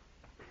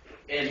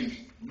 And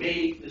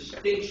made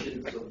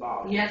distinctions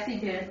about it. Yes, he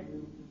did.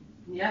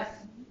 Yes.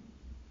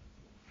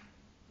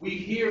 We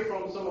hear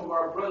from some of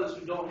our brothers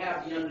who don't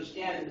have the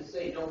understanding to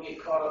say, don't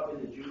get caught up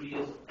in the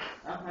Judaism,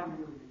 Uh-huh.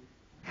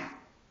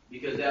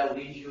 because that will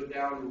lead you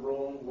down the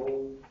wrong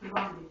road.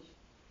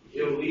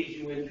 It will lead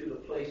you into the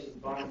place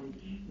of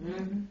bondage.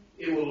 Mm-hmm.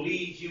 It will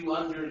lead you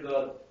under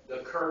the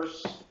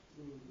curse.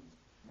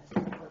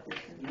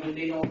 When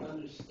they don't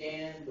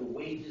understand, the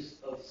wages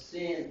of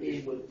sin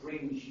is what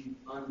brings you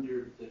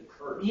under the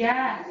curse.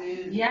 Yes.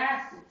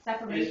 Yes. It's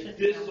separation.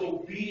 It's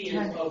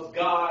disobedience of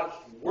God's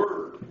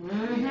word.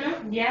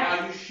 Mm-hmm. Yes.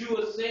 Now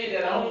Yeshua saying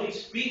that I only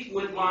speak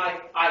with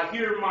I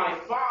hear my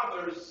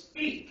Father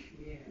speak.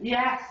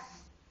 Yes.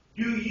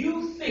 Do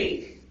you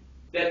think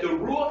that the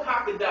Ruach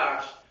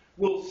HaKodesh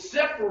will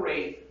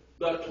separate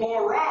the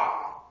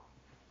Torah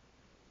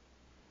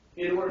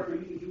in order for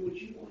you to do what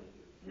you want to do?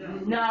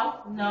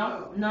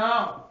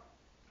 No.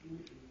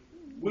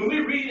 When we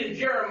read in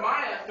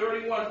Jeremiah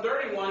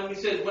 31:31, he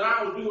says, when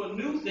I will do a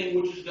new thing,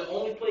 which is the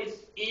only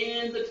place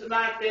in the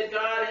Tanakh that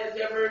God has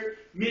ever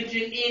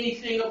mentioned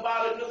anything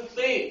about a new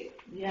thing.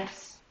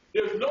 Yes.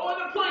 There's no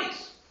other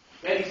place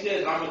that he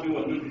says, I'm going to do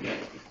a new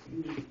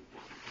thing.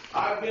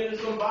 I've been in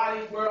some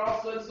bodies where all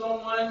of a sudden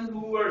someone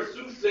who are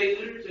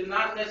soothsayers and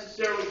not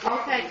necessarily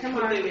put their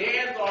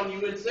hands on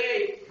you and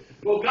say,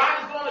 well,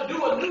 God is going to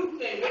do a new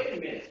thing. Wait a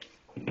minute.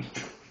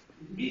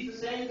 He's the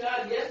same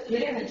God yesterday.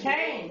 He didn't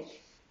change.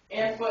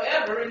 And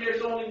forever, and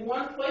there's only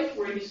one place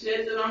where he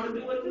says that I'm going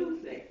to do a new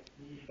thing.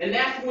 And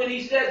that's when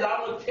he says,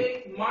 I'm going to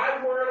take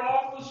my word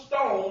off the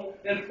stone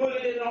and put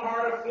it in the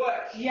heart of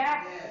flesh.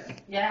 Yes.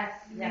 Yes.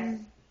 Yes.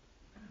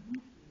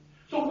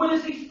 So what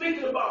is he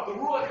speaking about? The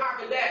Ruach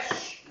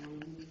HaKodesh.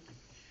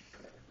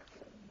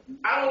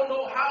 I don't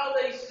know how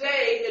they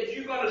say that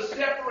you're going to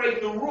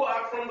separate the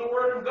Ruach from the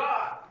Word of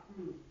God.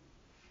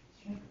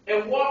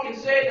 And walk and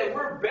say that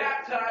we're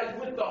baptized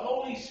with the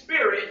Holy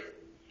Spirit.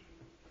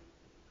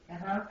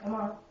 Come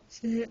on.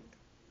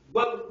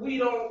 But we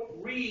don't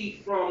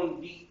read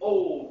from the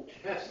Old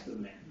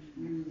Testament.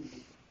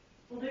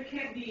 Well, there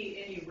can't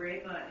be any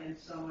rhema in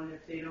someone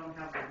if they don't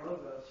have the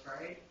logos,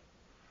 right?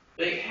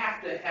 They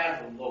have to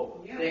have the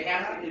logo. Yeah, they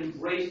have to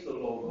embrace the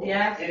logo.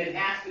 Yes. And it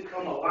has to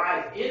come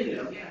alive in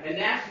them. Yeah. And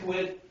that's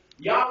when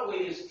Yahweh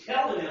is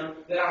telling them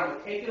that I'm going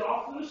to take it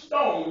off of the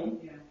stone,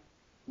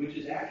 which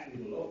is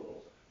actually the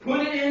logos,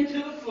 put it into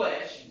the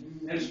flesh,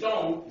 and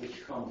stone,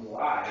 which comes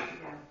alive,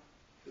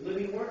 the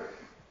living word.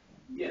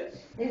 Yes.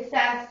 It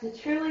says to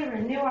truly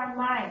renew our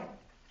mind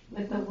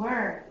with the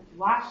word,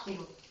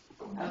 washing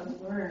of the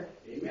word.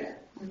 Amen.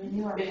 To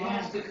renew our It mind.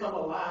 has to come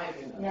alive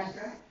in us.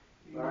 Yes.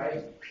 All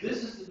right?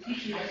 This is the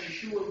teaching that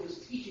Yeshua was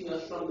teaching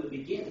us from the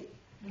beginning.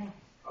 Yes.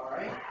 All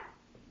right?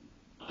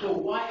 So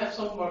why have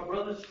some of our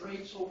brothers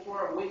strayed so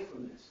far away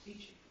from this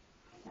teaching?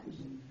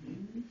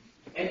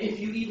 And if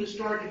you even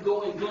start to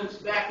go and glimpse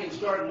back and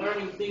start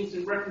learning things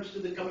in reference to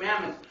the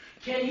commandments,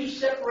 can you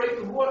separate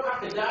the Ruach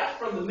HaKodesh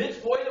from the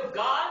mitzvot of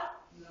God?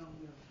 No.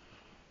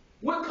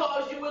 What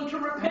calls you into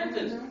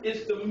repentance?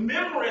 It's the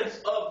remembrance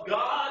of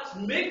God's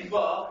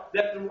mikvah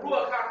that the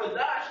Ruach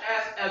HaKodesh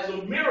has as a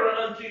mirror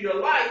unto your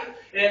life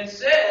and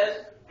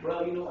says,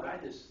 well, you know what, I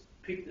just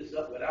picked this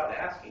up without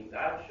asking.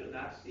 God should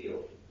not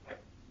steal.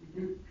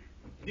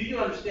 Do you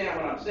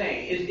understand what I'm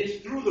saying?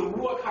 It's through the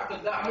Ruach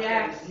HaKodesh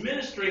that is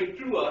ministering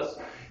through us.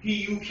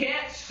 You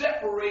can't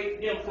separate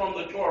him from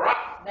the Torah.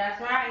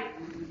 That's right.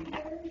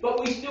 But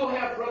we still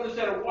have brothers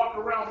that are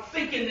walking around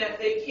thinking that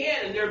they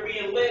can, and they're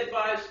being led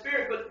by a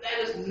spirit, but that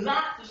is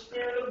not the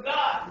Spirit of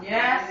God.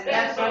 Yes,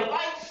 That is that's a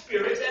light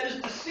spirit that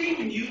is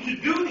deceiving you to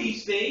do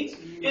these things.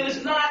 It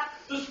is not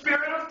the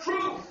Spirit of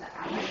truth.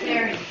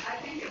 I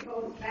think it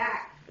goes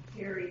back,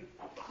 Terry,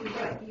 to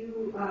what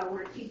you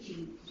were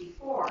teaching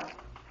before.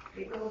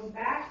 It goes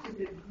back to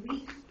the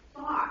Greek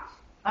thought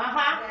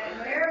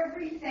that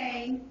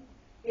everything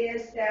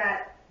is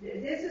that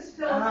this is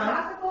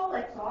philosophical,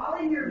 it's all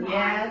in your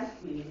mind.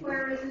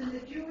 Whereas in the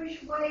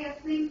Jewish way of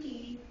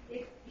thinking,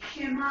 it's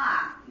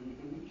Shema,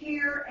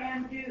 hear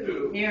and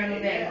do. Hear and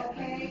obey.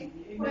 Okay?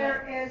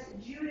 Whereas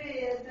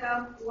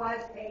Judaism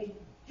was a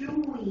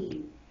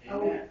doing,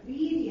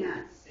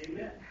 obedience.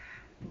 Amen.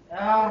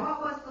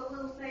 What was the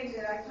little thing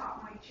that I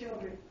taught my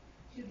children?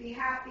 To be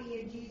happy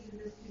in Jesus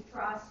is to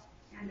trust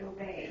and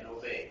obey. And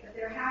obey. But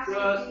there has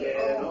Trust to be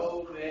and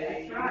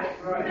obey.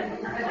 That's right.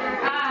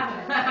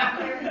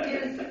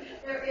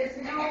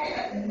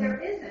 There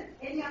isn't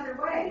any other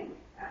way.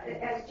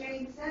 As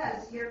James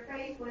says, your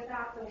faith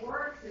without the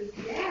works is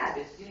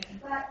dead.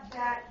 But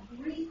that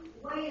Greek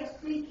way of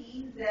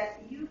thinking that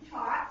you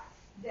taught,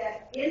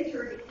 that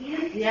entered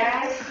into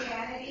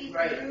Christianity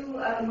through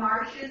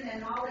Martian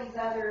and all these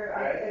other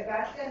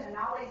Augustine and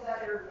all these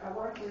other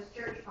worthless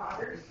church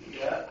fathers,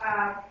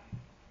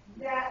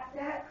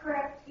 that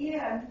crept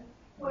in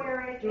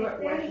where it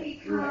then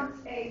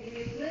becomes a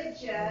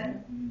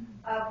religion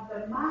of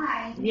the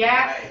mind.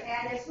 Yes.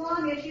 And as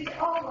long as you say,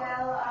 oh,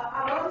 well,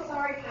 I'm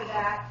sorry for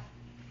that,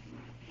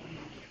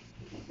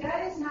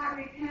 that is not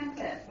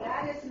repentance.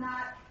 That is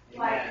not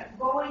like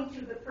going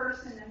to the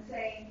person and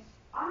saying,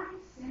 I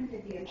sinned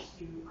against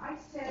you. I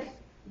said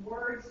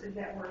words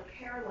that were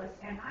careless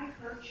and I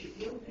hurt you.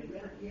 Will you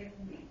forgive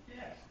me?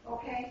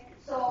 Okay?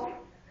 So,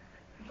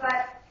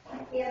 but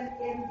in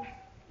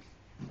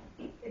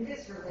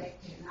this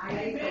religion,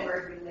 I use the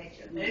word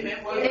religion.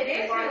 Amen. Well, it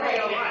is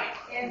religion.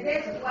 In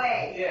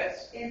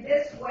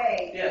this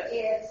way,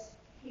 it's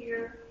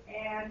hear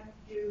and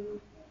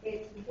do.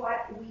 It's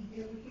what we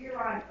do here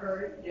on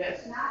earth.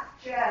 It's not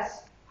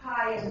just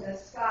pie in the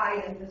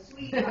sky and the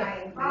sweet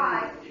by and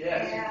by.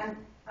 And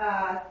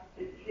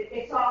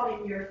it's all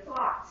in your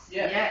thoughts.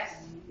 Yes.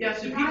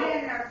 It's not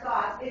in our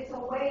thoughts. It's a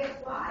way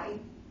of life.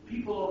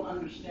 People don't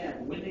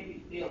understand. When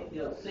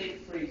they'll say the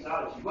phrase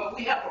out of you, well,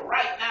 we have a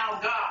right now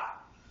God.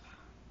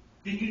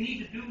 Then you need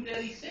to do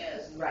that he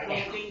says.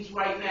 Those things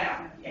right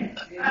now. Amen?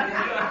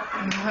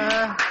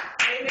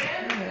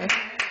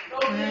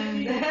 Those things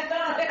need to be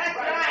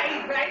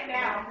done right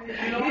now.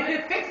 You know, you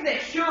fix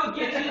it. Sure,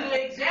 gives you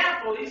the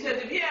example. He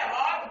says, if you have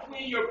art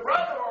between your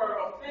brother or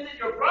offended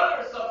your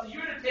brother or something,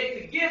 you're to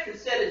take the gift and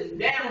set it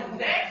down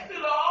next to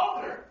the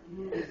altar.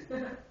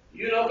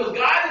 You know, because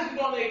God isn't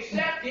going to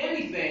accept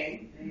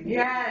anything.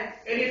 Yes.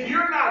 And if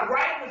you're not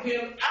right with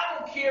him, I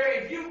don't care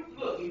if you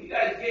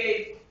guys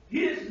gave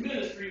his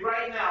ministry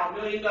right now $1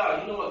 million.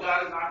 You know what?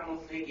 God is not going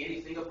to think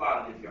anything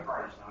about it if your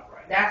heart is not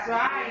right. That's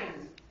right.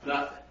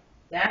 Nothing.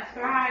 That's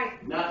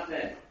right.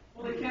 Nothing.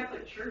 Well, the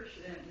Catholic Church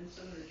and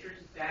some of the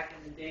churches back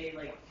in the day,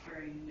 like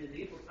during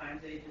medieval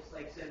times, they just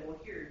like said, well,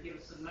 here, give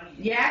us some money.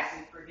 Yes.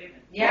 Be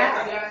forgiven.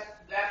 Yes. Well,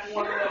 that's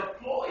one of the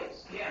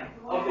ploys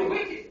of the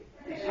wicked.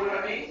 You see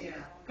what I mean?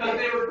 Because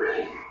they were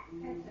greedy.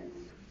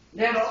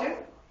 That's true.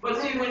 But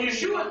see, when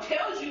Yeshua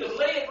tells you to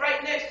lay it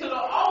right next to the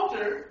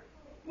altar,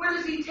 what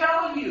is he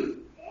telling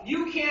you?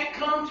 You can't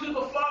come to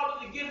the Father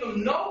to give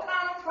him no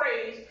kind of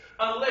praise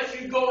unless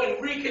you go and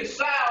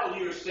reconcile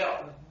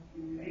yourself.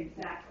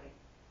 Exactly.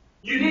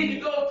 You need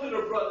to go to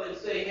the brother and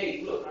say,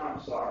 hey, look, I'm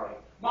sorry.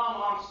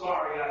 Mama, I'm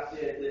sorry I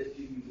said this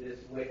to you this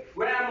way.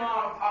 Grandma,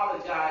 I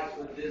apologize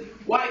for this.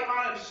 Wife,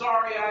 I'm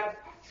sorry I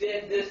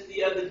said this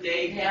the other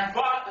day. Yeah.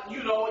 But,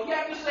 you know, you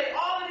have to say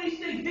all of these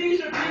things. These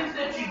are things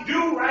that you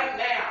do right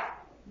now.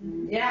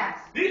 Yes.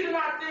 These are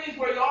not things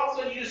where all of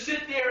a sudden you just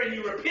sit there and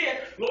you repent,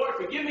 Lord,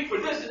 forgive me for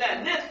this and that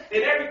and this,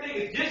 and everything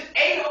is just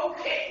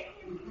A-okay.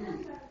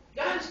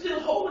 God is still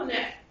holding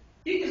that.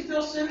 He can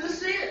still see the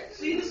sin.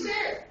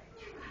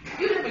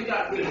 You haven't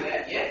got rid of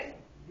that yet.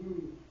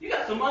 You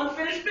got some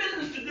unfinished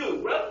business to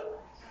do, brother.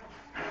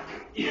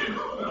 You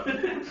know?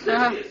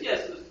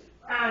 Yes.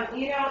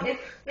 You know,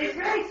 it's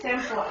really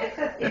simple. It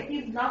says, if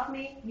you love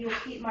me, you'll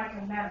keep my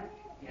commandments.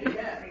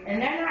 Amen.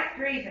 And they're not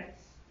grievance.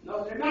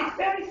 No, they're It's not.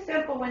 very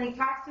simple when he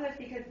talks to us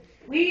because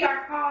we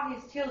are called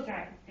his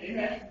children.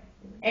 Amen.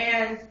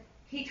 And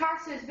he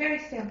talks to us very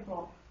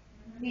simple.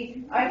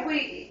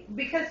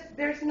 Because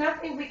there's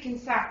nothing we can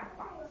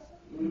sacrifice.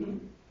 Mm-hmm.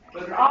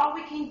 But All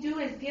we can do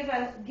is give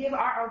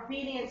our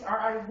obedience or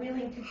our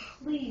willing to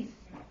please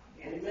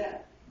him.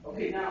 Amen.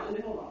 Okay, now let me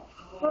hold on.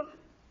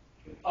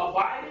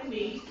 Abide in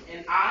me,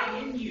 and I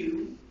in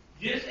you,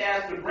 just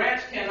as the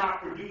branch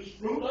cannot produce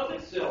fruit of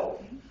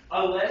itself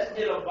unless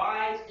it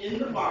abides in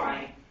the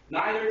vine,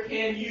 neither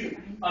can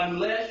you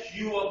unless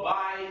you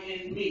abide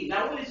in me.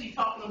 Now, what is he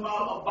talking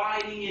about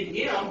abiding in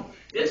him?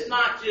 It's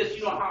not just,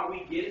 how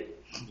we get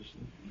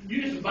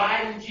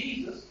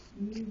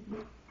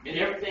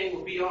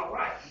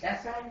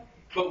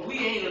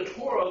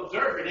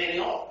any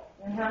all.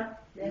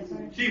 That's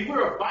right. See,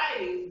 we're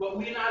abiding, but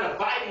we're not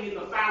abiding in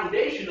the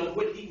foundation of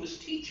what he was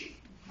teaching.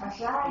 That's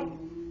right.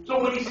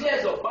 So when he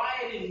says,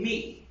 abide in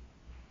me,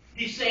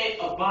 he's saying,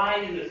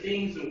 abide in the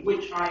things in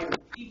which I am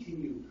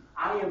teaching you.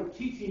 I am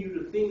teaching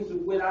you the things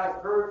of what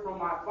I've heard from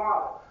my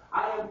Father.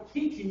 I am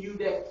teaching you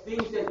that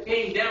things that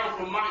came down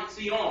from Mount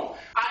Zion.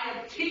 I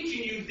am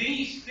teaching you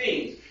these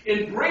things.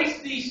 Embrace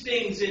these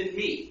things in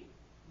me.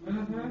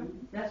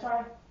 That's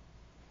right.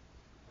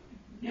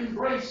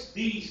 Embrace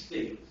these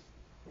things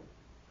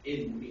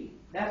in me.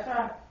 That's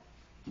right.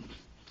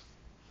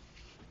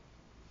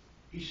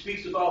 He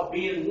speaks about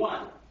being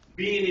one,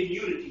 being in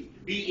unity,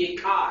 be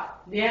echad.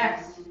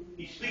 Yes.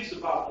 He speaks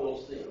about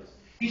those things.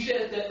 He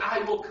says that I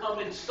will come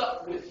and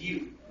sup with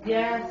you.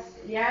 Yes.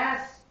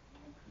 Yes.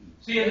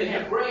 See, in the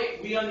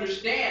Hebraic, we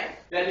understand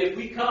that if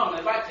we come,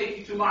 if I take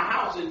you to my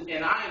house and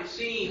I am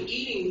seen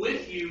eating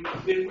with you,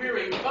 then we're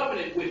in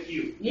covenant with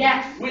you.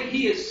 Yes. What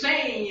he is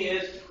saying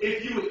is,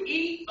 if you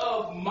eat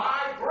of my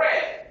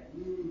bread,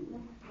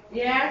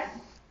 Yes.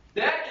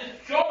 that is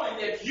showing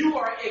that you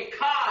are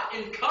echad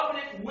in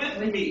covenant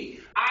with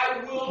me.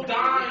 I will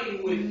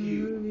dine with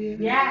you.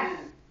 Yes.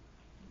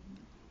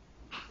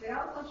 It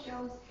also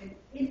shows an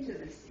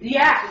intimacy.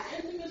 Yes.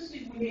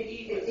 Intimacy when you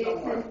eat with It's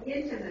someone. an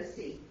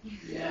intimacy.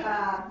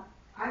 Yeah.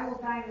 I will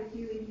dine with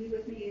you and you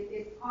with me.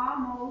 It's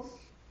almost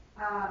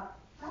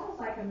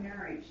like a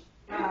marriage.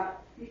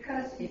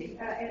 Because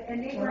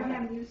and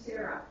Abraham knew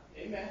Sarah.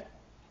 Amen.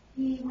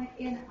 He went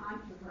in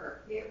onto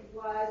her.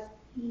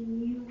 He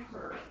knew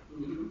her.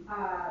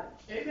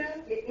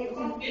 Amen. It's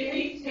Come on, an get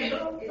these,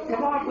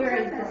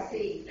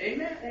 intimacy.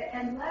 Amen.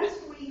 Unless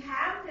we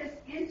have this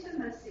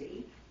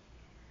intimacy,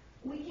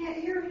 we can't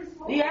hear his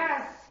voice.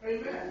 Yes.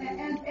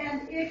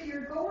 And if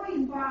you're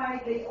going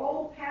by the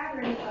old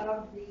pattern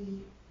of the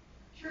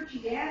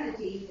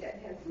churchianity that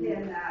has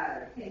been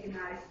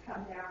paganized,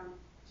 come down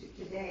to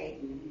today,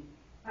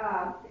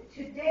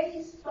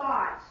 today's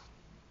thought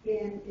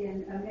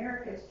in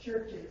America's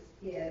churches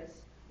is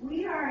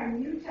we are a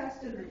New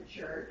Testament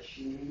church.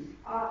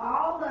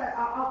 All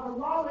the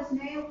law was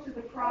nailed to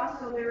the cross,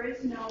 so there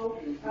is no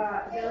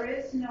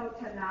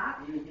Tanakh,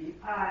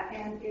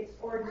 and its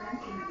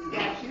ordinance and its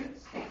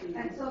statutes,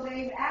 and so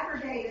they've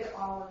abrogated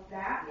all of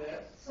that.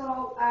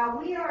 So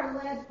we are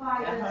led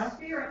by the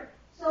Spirit.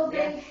 So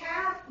they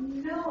have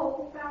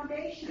no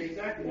foundation.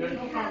 Exactly. There's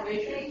no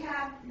foundation. They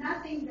have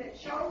nothing that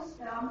shows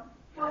them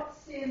what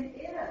sin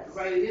is.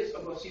 Right, it is.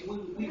 But see,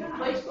 we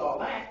replaced all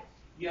that.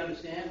 You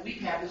understand? We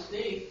have this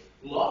thing,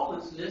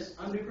 lawlessness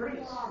under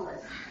grace.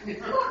 Lawless.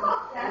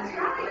 That's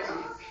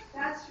right.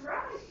 That's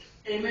right.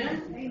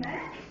 Amen?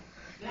 Amen.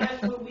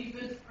 That's what we've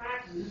been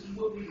practicing. This is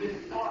what we've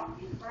been taught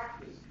to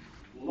practice.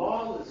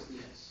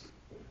 Lawlessness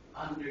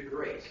under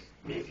grace.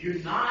 If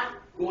you're not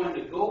going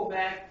to go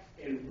back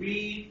and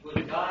read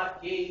what God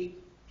gave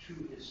to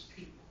his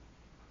people,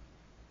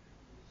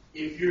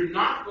 if you're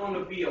not going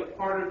to be a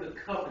part of the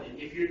covenant,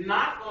 if you're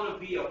not going to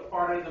be a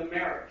part of the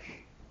marriage,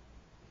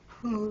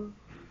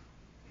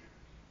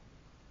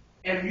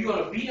 and you're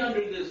going to be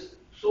under this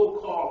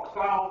so-called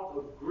cloud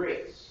of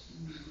grace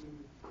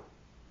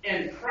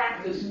and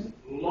practice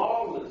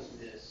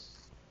lawlessness,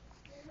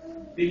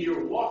 then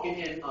you're walking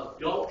in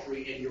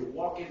adultery and you're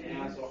walking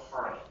as a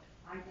harlot.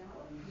 I know.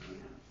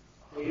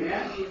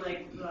 Amen?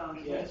 Like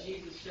Yes. when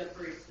Jesus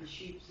separates the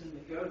sheep and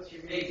the goats,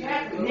 you're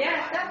Exactly.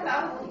 Yes, that's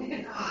all.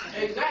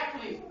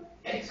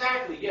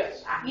 Exactly,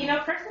 yes. You know,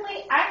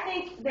 personally, I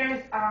think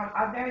there's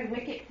a very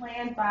wicked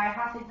plan by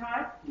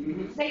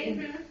Hasatan,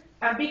 Satan,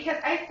 because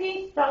I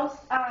think those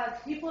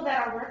people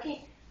that are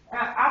working,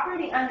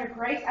 operating under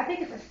grace, I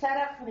think it's a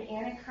setup for the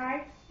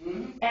Antichrist.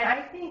 And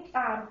I think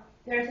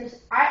there's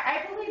this,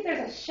 I believe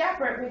there's a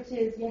shepherd, which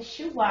is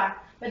Yeshua,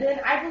 but then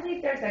I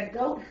believe there's a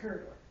goat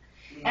herder.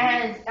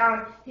 And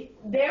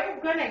they're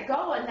going to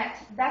go, and that's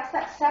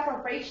that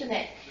separation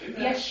that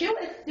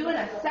Yeshua is doing,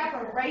 a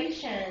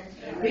separation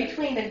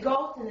between the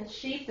goats and the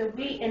sheep, the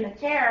wheat and the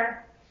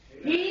tare.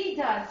 He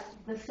does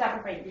the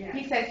separating.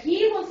 He says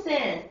he will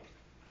send.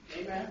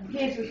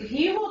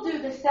 He will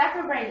do the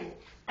separating,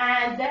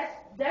 and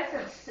this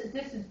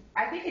is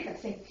I think it's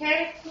a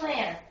satanic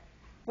plan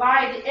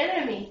by the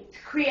enemy to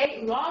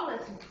create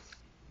lawlessness,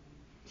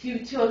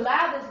 to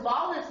allow this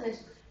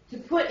lawlessness to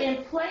put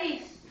in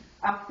place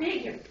a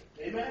figure.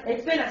 Amen.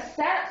 It's been a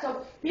setup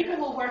so people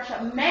will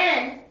worship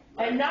men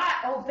and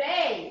not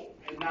obey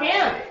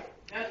him.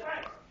 That's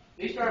right.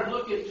 They start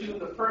looking to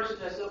the person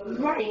that's up in the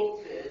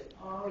pulpit,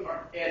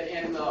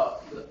 and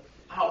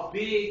how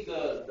big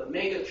the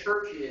mega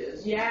church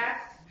is. Yes.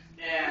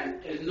 And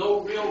there's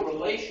no real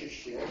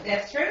relationship.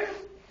 That's true.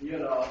 You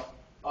know,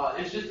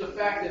 it's just the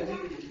fact that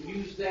we can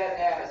use that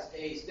as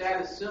a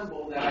status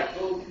symbol that I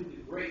go to the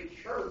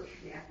great church,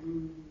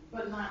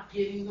 but not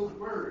getting the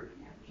word.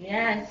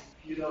 Yes.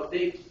 You know,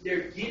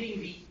 they're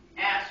getting the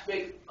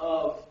aspect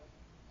of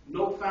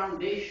no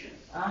foundation,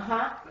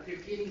 but they're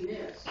getting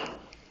this.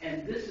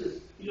 And this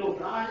is,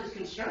 God is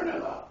concerned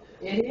about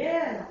this. It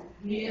is.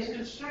 He is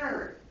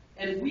concerned.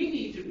 And we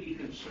need to be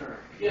concerned.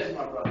 Yes,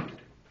 my brother.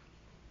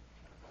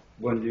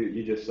 Well,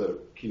 you just said a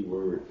key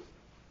word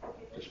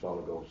just a while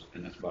ago,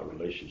 and that's about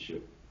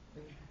relationship.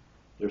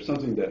 There's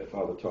something that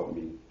Father taught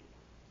me,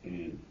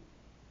 and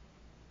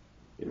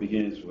it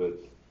begins with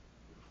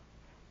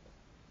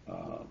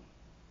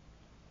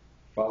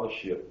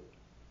fellowship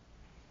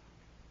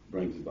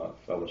brings about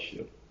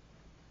fellowship.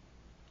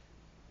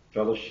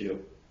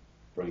 Fellowship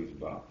brings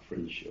about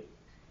friendship.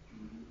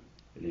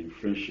 And then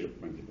friendship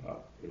brings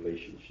about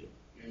relationship.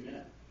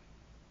 Amen.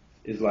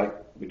 It's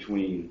like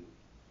between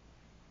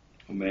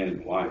a man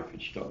and wife,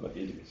 and she talked about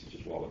intimacy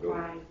just a while ago.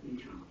 Right.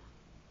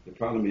 The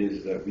problem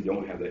is that we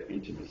don't have that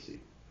intimacy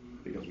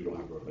because we don't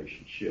have a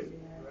relationship.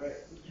 Right.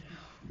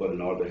 But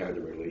in order to have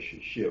the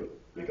relationship,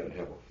 we got to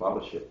have a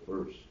fellowship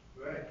first.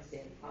 Right.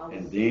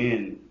 And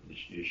then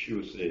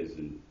Yeshua says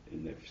in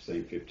that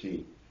same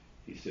 15,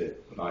 he said,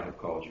 but I have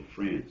called you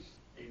friends.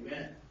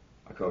 Amen.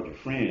 I called you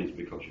friends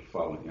because you're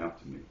following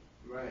after me.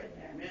 Right.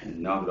 Amen. And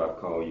now that I've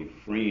called you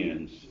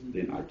friends,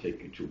 then I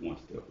take you to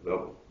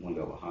one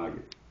level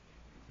higher.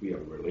 We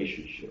have a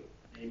relationship.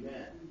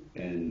 Amen.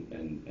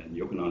 And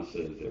Yochanan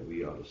says that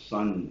we are the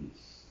sons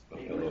of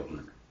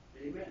Elohim.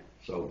 Amen.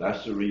 So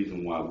that's the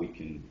reason why we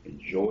can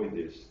enjoy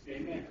this,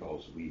 Amen.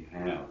 because we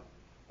have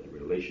a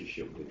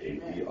relationship with who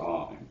we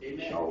are. And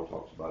Amen. Shaul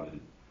talks about it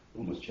in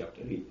Romans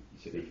chapter 8. He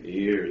said, if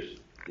heirs,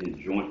 then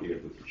joint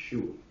heirs with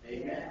Yeshua.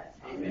 Amen.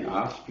 And Amen.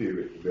 our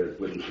spirit bears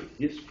witness with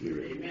his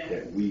spirit Amen.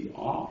 that we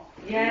are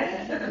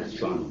Yes. the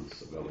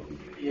sons of Elohim.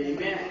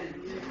 Amen.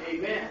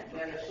 Amen.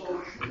 That is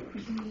so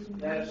true.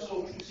 That is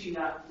so true. See,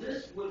 now,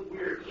 this, what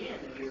we're in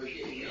and we're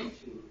getting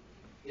into,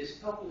 is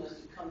helping us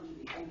to come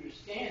to the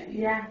understanding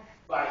Yeah.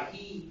 by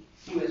he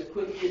who has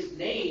put his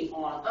name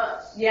on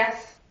us.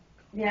 Yes.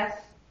 Yes.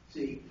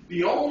 See,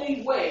 the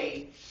only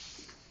way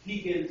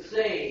he can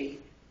say,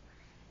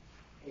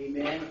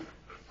 amen,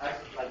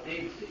 like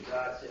David said,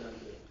 God said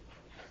unto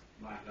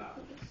my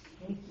God.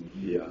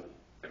 Yeah.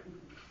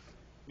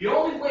 The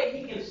only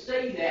way he can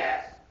say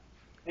that,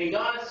 and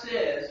God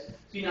says,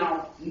 see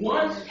now,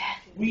 once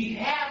we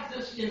have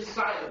this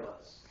inside of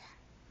us,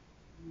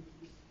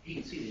 he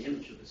can see the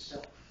image of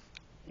himself.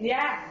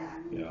 Yeah.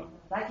 Yeah.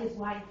 Like his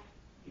wife.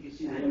 He can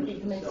see the image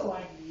of His himself.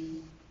 wife.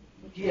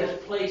 He has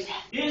placed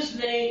his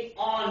name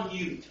on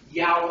you,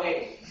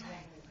 Yahweh,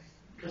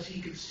 because he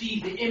can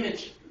see the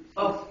image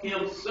of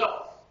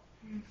himself.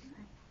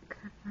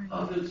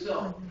 Of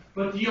himself.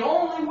 But the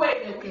only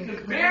way that we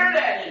can bear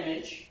that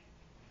image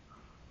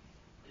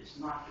is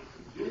not to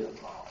forget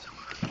about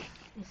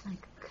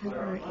what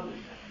our mother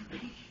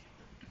did.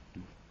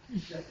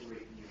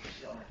 Separating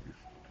yourself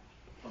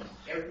from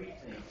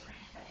everything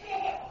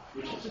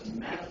which is a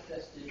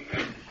manifested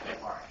image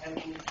of our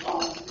heavenly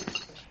Father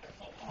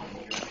on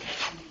the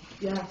earth.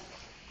 Yes.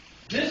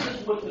 This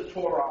is what the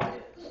Torah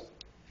is.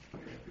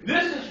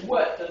 This is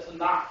what the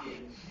Tanakh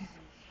is.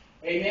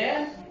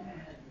 Amen?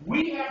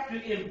 We have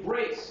to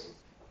embrace.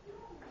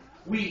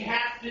 We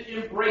have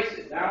to embrace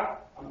it. Now,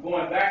 I'm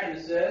going back and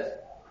it says,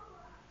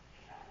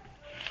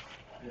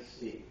 let's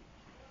see,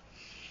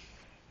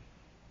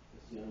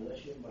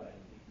 unless you abide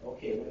in me.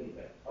 Okay, let me get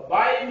back.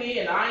 Abide in me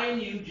and I in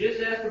you, just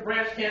as the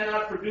branch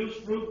cannot produce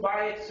fruit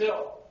by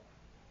itself,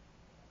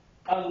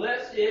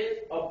 unless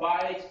it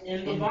abides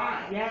in the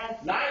vine. Yes.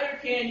 Neither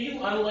can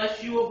you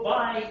unless you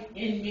abide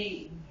in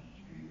me.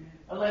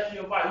 Unless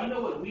you abide. You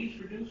know what weeds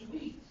produce?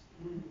 Weeds.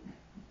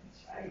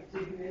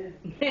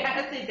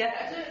 Yes, it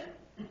That's does.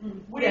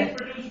 it. Weeds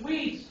produce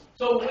weeds.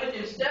 So when,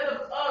 instead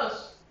of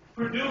us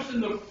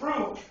producing the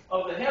fruit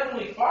of the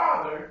Heavenly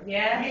Father,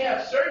 Yes. we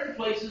have certain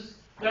places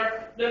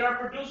that are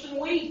producing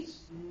weeds.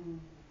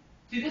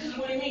 See, this is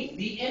what he means.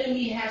 The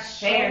enemy has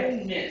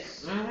sown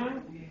this.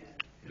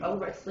 Mm-hmm.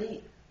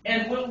 Oversleep.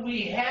 And what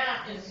we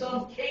have in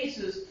some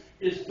cases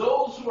is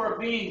those who are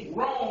being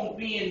grown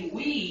being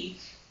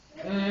weeds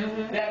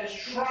that is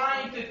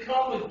trying to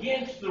come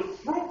against the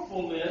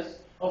fruitfulness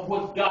of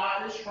what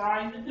God is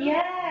trying to do.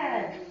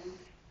 Yes.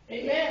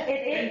 Amen.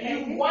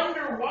 And you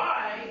wonder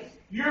why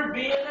you're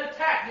being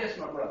attacked. Yes,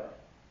 my brother.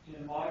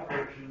 In my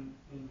version,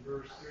 in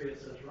verse 3,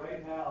 it says,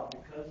 right now,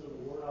 because of the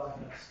word I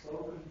have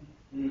spoken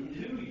to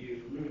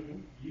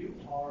you, you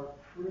are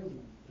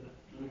pruned.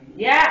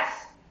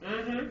 Yes.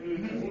 And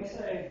we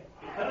say,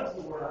 because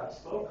of the word I've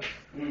spoken,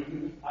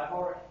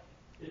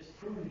 it's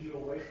pruned you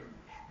away from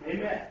me.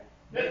 Amen.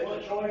 Make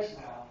one choice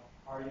now.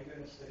 Are you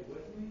going to stay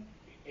with me?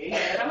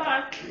 Amen. Come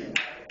on.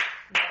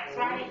 That's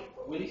right.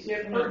 When he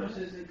said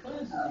purposes and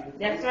cleanses you.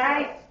 That's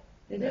right.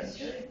 That's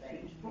good.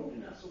 He's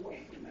pulling us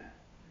away from that.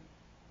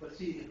 But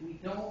see, if we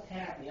don't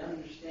have the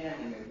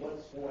understanding of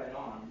what's going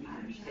on, we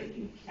can be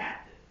taken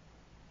captive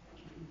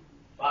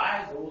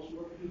by those who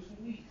are producing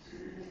weeds.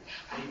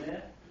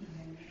 Amen.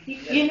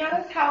 You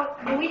notice how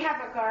when we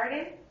have a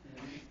garden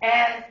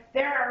and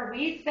there are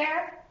weeds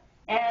there,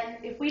 and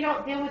if we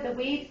don't deal with the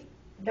weeds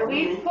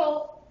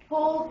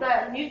pull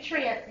the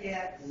nutrients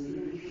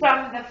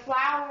from the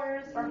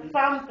flowers or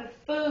from the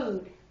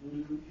food.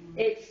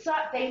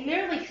 They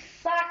literally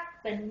suck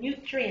the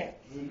nutrients.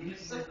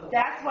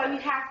 That's why we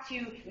have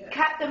to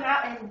cut them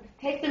out and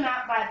take them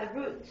out by the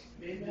roots.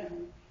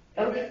 Amen.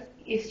 Okay,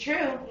 it's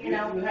true, You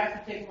have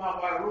to take them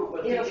out by the root.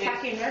 But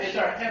it's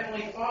our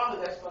Heavenly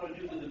Father that's going to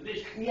do the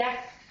division. Yes.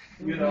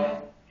 You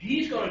know,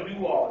 He's going to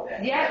do all of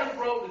that. Yes. Let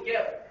them grow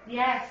together.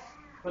 Yes.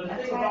 But the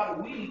thing about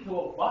it, we need to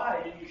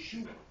abide in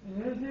Yeshua.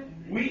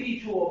 Mm-hmm. We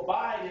need to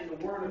abide in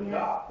the Word of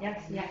God.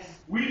 Yes, yes.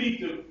 We need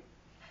to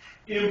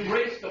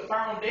embrace the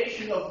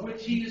foundation of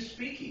which He is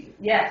speaking.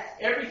 Yes.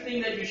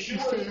 Everything that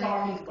Yeshua is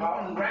talking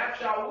about and Rab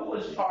Shaul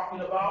is talking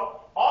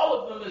about, all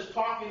of them is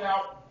talking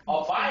about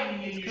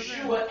abiding in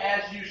Yeshua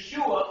as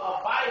Yeshua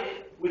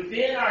abided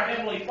within our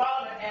Heavenly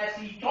Father as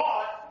He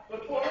taught the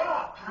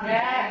Torah.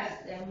 Yes.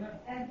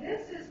 And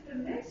this is the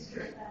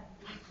mystery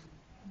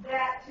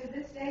that to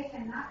this day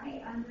cannot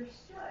be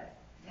understood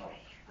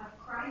of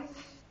Christ,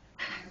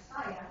 the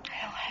Messiah,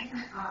 in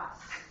us.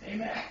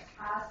 Amen.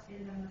 Us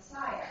in the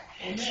Messiah.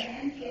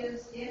 Amen.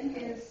 In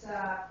his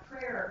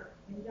prayer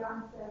in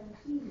John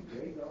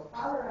 17,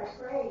 Father,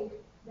 I pray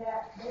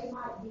that they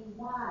might be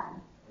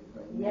one.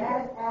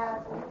 Yes,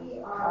 as we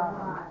are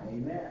one.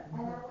 Amen.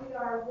 And that we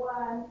are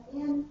one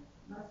in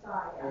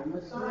Messiah.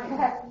 Messiah.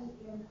 That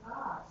He in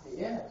us.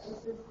 Yes.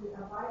 This is the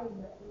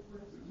abiding that we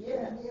were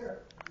Yes. here.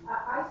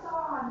 I saw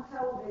on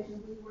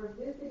television, we were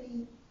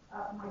visiting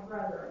my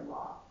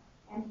brother-in-law,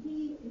 and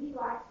he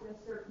likes a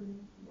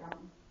certain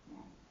young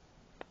man.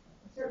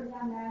 A certain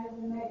young man is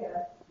a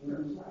mega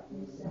church, like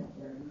New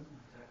Cemetery.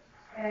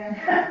 And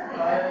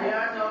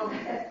I know.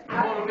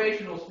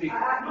 Motivational speaker.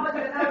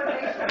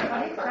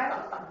 Motivational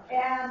speaker.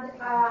 And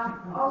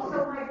also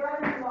my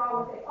brother-in-law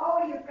would say,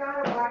 "Oh, you've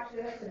got to watch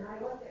this." And I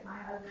looked at my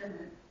husband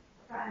and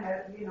kind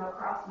of,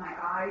 crossed my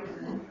eyes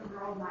and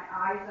rolled my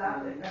eyes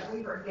up. And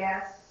we were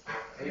guests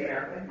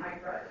there with my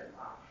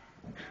brother-in-law.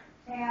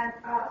 And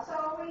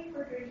so we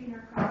were drinking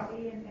our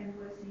coffee and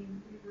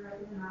listening. We were up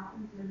in the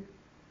mountains,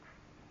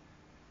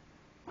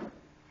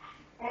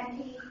 and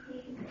he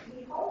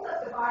holds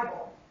up the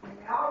Bible, and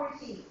we all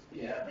repeat,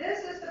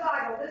 "This is the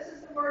Bible, this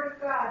is the Word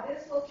of God,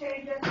 this will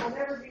change us, we'll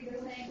never be the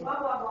same, blah,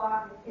 blah,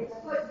 blah." It's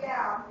put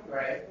down.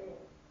 Right.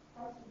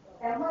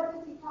 And what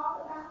does he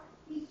talk about?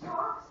 He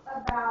talks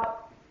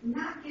about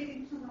not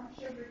giving too much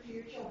sugar to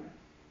your children.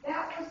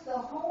 That was the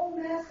whole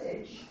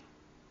message.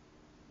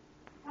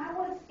 That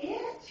was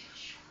it.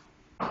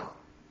 And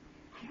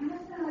my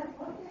husband and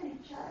I looked at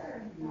each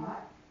other and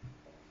thought,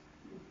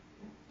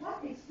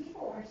 what, these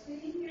people are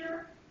sitting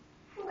here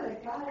who would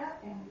have got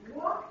up and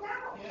walked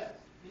out? Yes.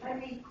 I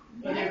mean,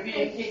 But they're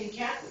being taken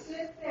captive.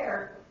 Sit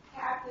there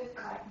captive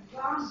like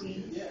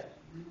zombies. Yes.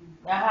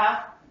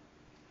 Uh-huh.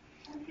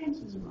 I'm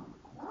thinking,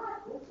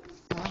 what?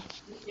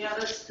 Yeah,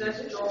 that's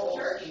Joel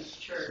Church's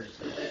church.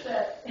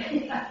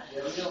 Yeah,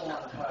 we don't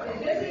want to fight.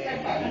 This is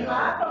a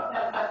lot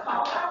of the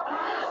call out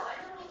loud.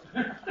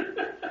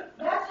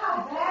 That's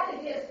how bad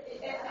it is.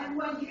 And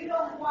when you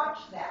don't watch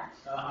that,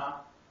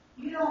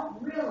 you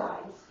don't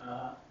realize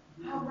how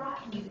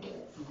rotten it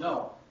is.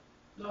 No.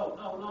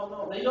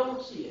 They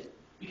don't see it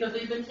because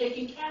they've been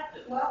taken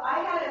captive. Well, I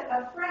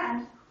had a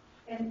friend,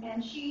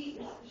 and she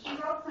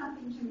wrote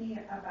something to me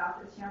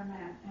about this young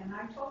man, and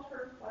I told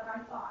her what I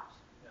thought.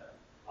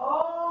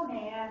 Oh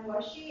man,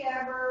 was she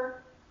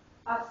ever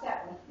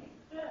upset with me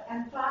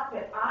and thought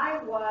that I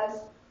was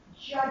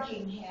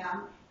judging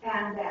him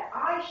and that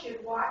I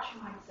should watch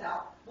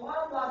myself,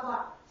 blah, blah,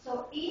 blah.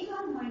 So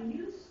even when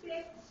you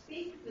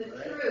speak the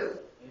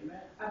truth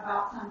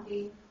about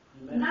something,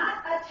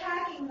 not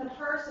attacking the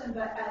person,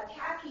 but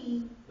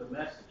attacking the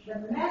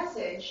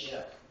message.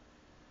 Yes.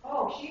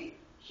 Oh, she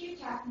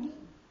attacked me.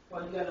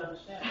 Well, you got to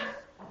understand,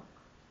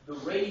 the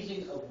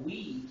raising of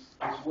weeds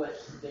is what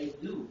they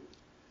do.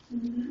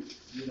 Mm-hmm.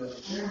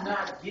 If they're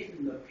not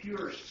getting the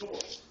pure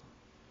source,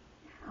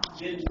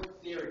 then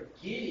what they're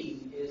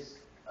getting is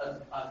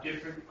a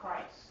different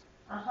Christ.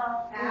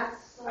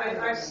 Absolutely.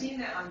 I've seen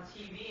that on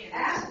TV,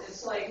 and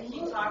it's like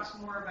he talks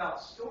more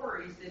about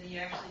stories than he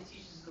actually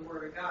teaches the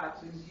Word of God.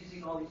 So he's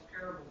using all these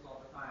parables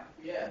all the time,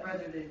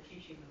 rather than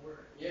teaching the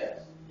Word. Yes.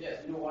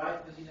 You know why?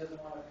 Because he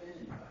doesn't want to offend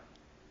anybody.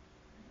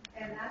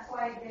 And that's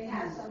why they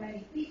have so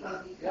many people,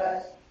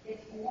 because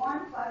it's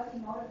warm, fuzzy,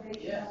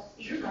 motivational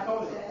speech, like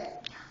you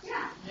said.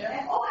 Yeah.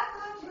 And I've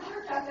gone to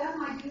church, I've done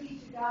my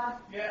duty to God,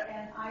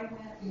 and I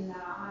went and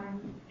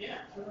I'm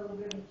a little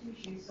bit of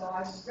two-shoes, so I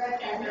read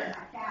that in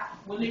my cap.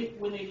 When they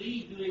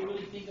leave, do they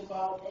really think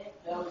about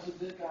that was a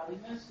good godly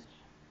message?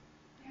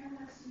 There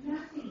was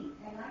nothing,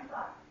 and I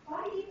thought,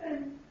 why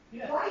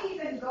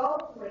even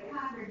go to a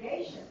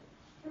congregation?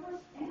 It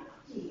was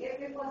empty.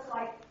 It was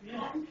like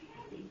cotton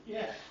candy.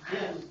 Yes.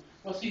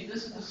 Well, see,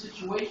 this is the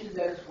situation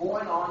that is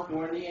going on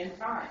during the end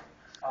time.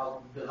 A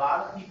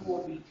lot of people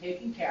will be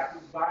taken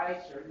captive by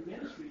certain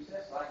ministries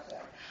that's like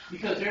that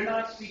because they're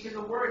not speaking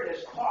the word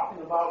that's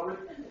talking about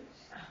repentance.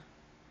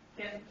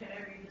 Can I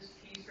read this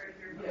piece right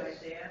here from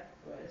Isaiah?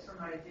 It's from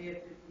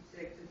Isaiah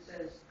 56. It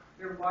says,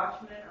 "Your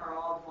watchmen are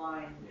all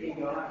blind; they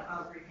do not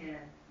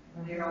comprehend.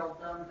 They are all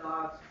dumb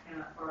dogs who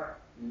cannot bark,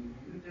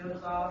 who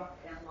doze off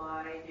and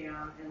lie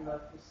down and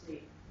love to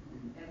sleep."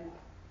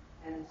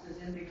 And it says,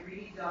 "And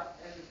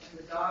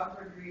the dogs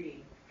are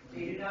greedy.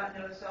 They do not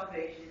know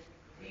salvation,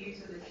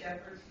 These are the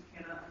shepherds who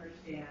cannot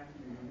understand.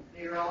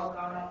 They are all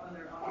gone off on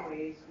their own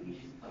ways,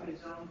 each to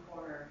his own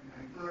corner,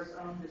 for his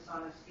own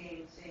dishonest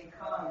gain, saying,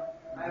 Come,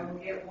 I will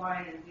get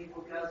wine, and we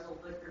will guzzle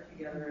liquor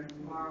together, and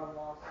tomorrow will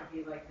also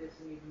be like this,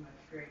 and even much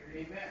greater.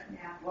 Amen.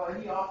 Yeah. Well,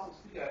 he also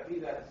speaks, I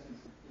believe that's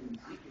in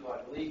Ezekiel, I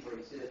believe, where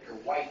he said it's a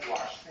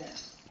whitewashed tent.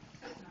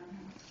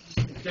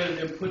 Instead of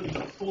them putting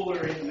the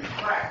fuller in the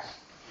cracks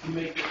to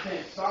make the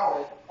tent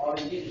solid, all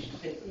they did is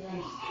just take the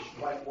pieces, just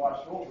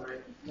whitewashed over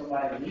it.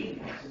 Somebody needs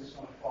it, so it's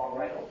going to fall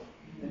right over.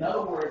 In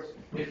other words,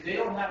 if they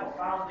don't have a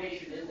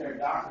foundation in their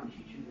doctrine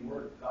teaching the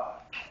Word of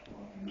God,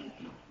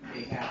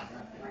 they have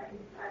nothing.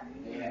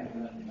 They have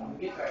nothing. I'm going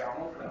to get there. I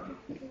won't come.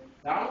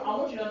 Now, I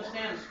want you to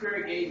understand the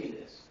Spirit gave me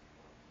this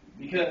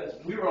because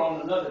we were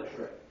on another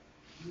trip.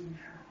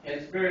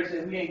 And the Spirit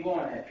said, we ain't going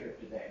on that trip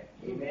today.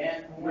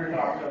 Amen? We're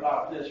talking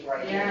about this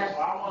right here.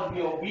 So I want to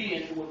be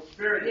obedient to what the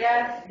Spirit is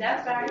saying.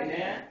 That's right.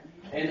 Amen?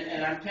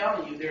 And I'm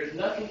telling you, there's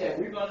nothing that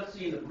we're going to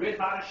see in the Brit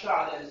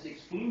Hadashah that is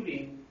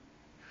excluding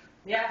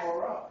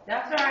Torah.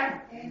 That's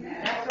right.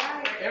 Amen. That's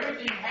right.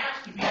 Everything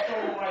has to be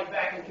thrown right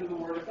back into the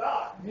Word of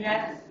God.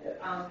 Yes.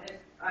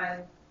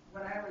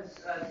 When I was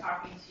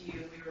talking to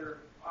you, we were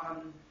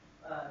on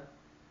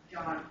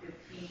John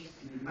 15.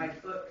 My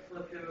book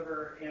flipped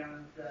over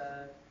and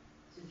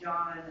to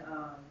John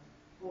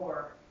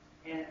 4,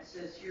 and it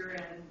says,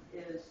 Herein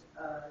is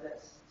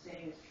that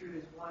saying is true,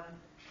 as one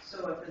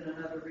soweth and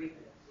another reapeth.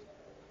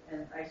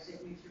 And I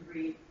sent you to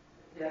reap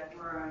that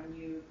whereon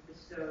you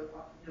bestow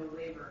no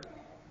labor.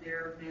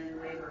 Their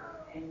men labor,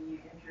 and you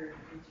enter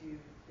into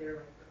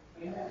their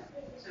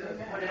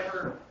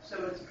labor.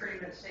 So it's pretty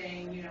much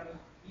saying,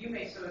 you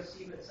may sow a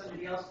seed, but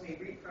somebody else may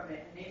reap from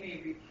it, and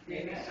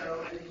they may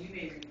sow, and you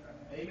may reap from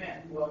it.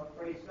 Amen. Well,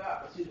 praise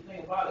God. But see, the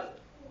thing about it,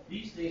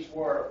 these things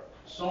were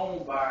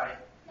sown by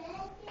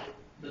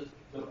the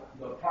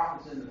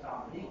prophets in the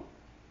Talmud.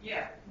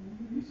 Yeah.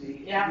 You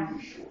see? Yeah.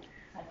 Sure.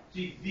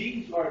 See,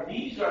 these are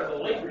the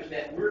labors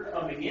that we're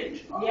coming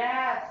into.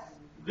 Yes.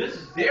 This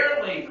is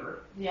their labor.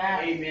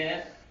 Yes.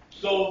 Amen.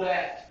 So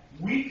that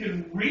we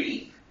can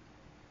reap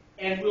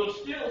and we'll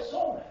still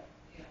sow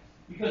it.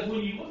 Because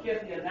when you look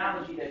at the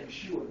analogy that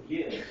Yeshua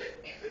gives,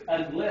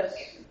 unless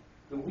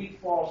the wheat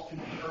falls to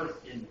the earth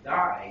and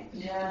dies,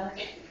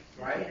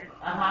 right?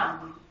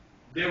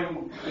 There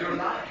will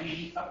not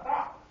be a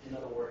crop, in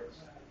other words.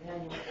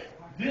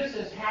 This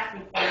has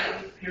happened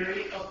over a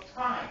period of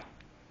time.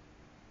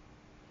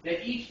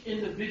 That each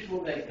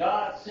individual that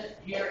God sent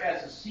here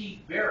as a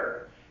seed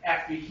bearer,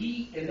 after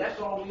and that's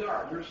all we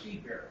are, we're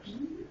seed bearers.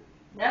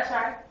 That's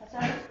right. That's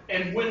right.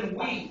 And when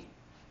we,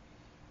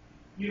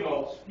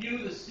 spew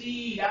the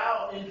seed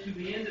out into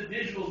the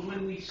individuals,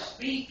 when we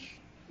speak,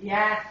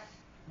 Yes.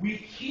 we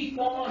keep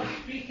on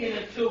speaking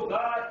until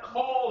God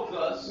calls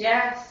us.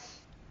 Yes.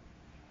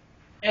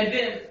 And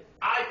then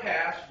I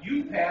pass,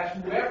 you pass,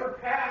 whoever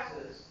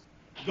passes,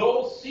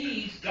 those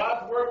seeds,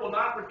 God's word will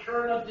not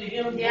return unto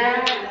him.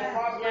 Yes. It will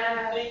prosper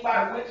in the thing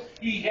by which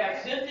he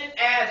has sent it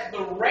as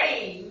the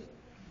rain.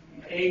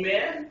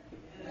 Amen.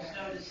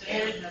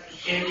 And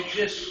it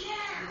just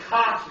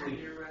constantly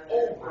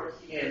over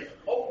and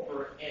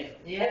over and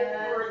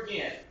over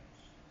again.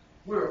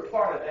 We're a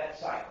part of that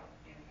cycle.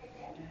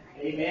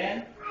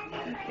 Amen.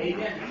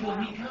 Amen. Until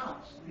he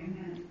comes.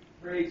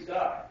 Praise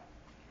God.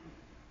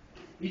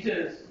 He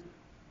says,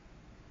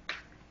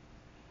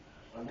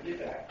 let me get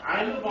back.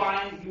 I am the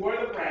vine, you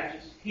are the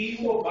branches. He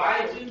who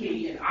abides in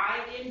me, and I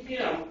in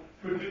him,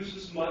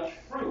 produces much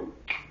fruit.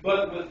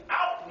 But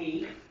without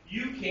me,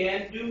 you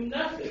can do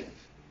nothing.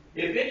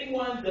 If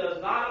anyone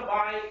does not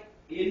abide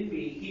in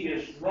me, he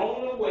is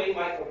thrown away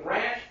like a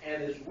branch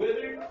and is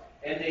withered,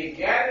 and they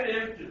gather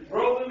them to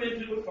throw them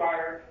into the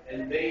fire,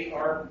 and they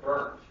are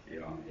burnt.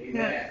 Yeah.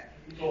 Amen.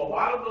 So a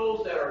lot of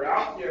those that are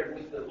out there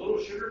with the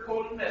little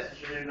sugar-coated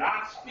message, and they're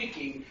not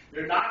speaking,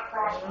 they're not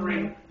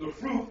prospering the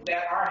fruit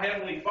that our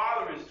Heavenly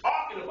Father is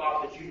talking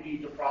about that you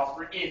need to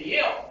prosper in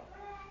Him.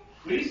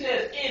 But He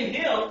says, in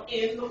Him,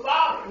 in the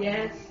Father.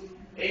 Yes.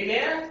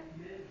 Amen?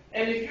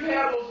 And if you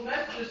have those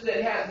messages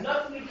that has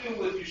nothing to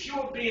do with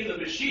Yeshua being the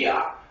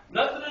Mashiach,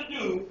 nothing to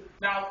do,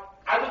 now,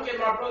 I look at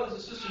my brothers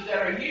and sisters that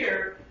are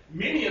here,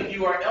 many of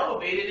you are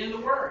elevated in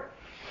the Word.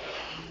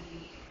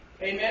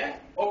 Amen?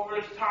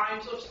 Over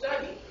times of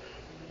study.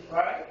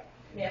 Right?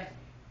 Yeah.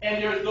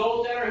 And there's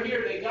those that are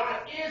here that God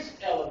is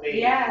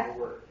elevating in the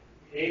Word.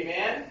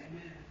 Amen?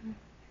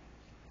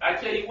 I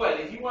tell you what,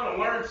 if you want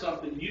to learn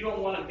something, you don't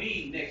want to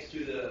be next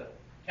to the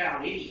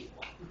town idiot.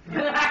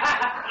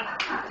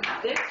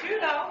 It's true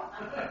though.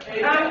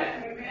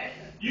 Amen.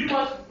 You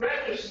must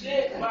rather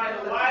sit by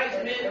the wise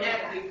men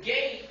at the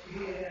gate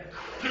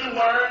to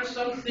learn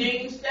some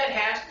things that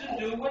has to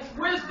do with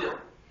wisdom.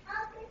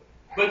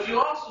 But you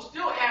also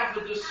still have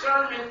the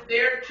discernment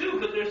there too,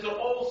 because there's an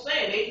old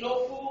saying, ain't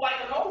no fool like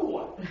an old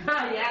one.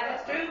 Yeah,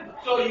 that's true.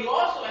 So you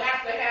also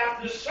have to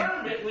have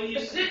discernment when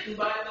you're sitting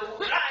by the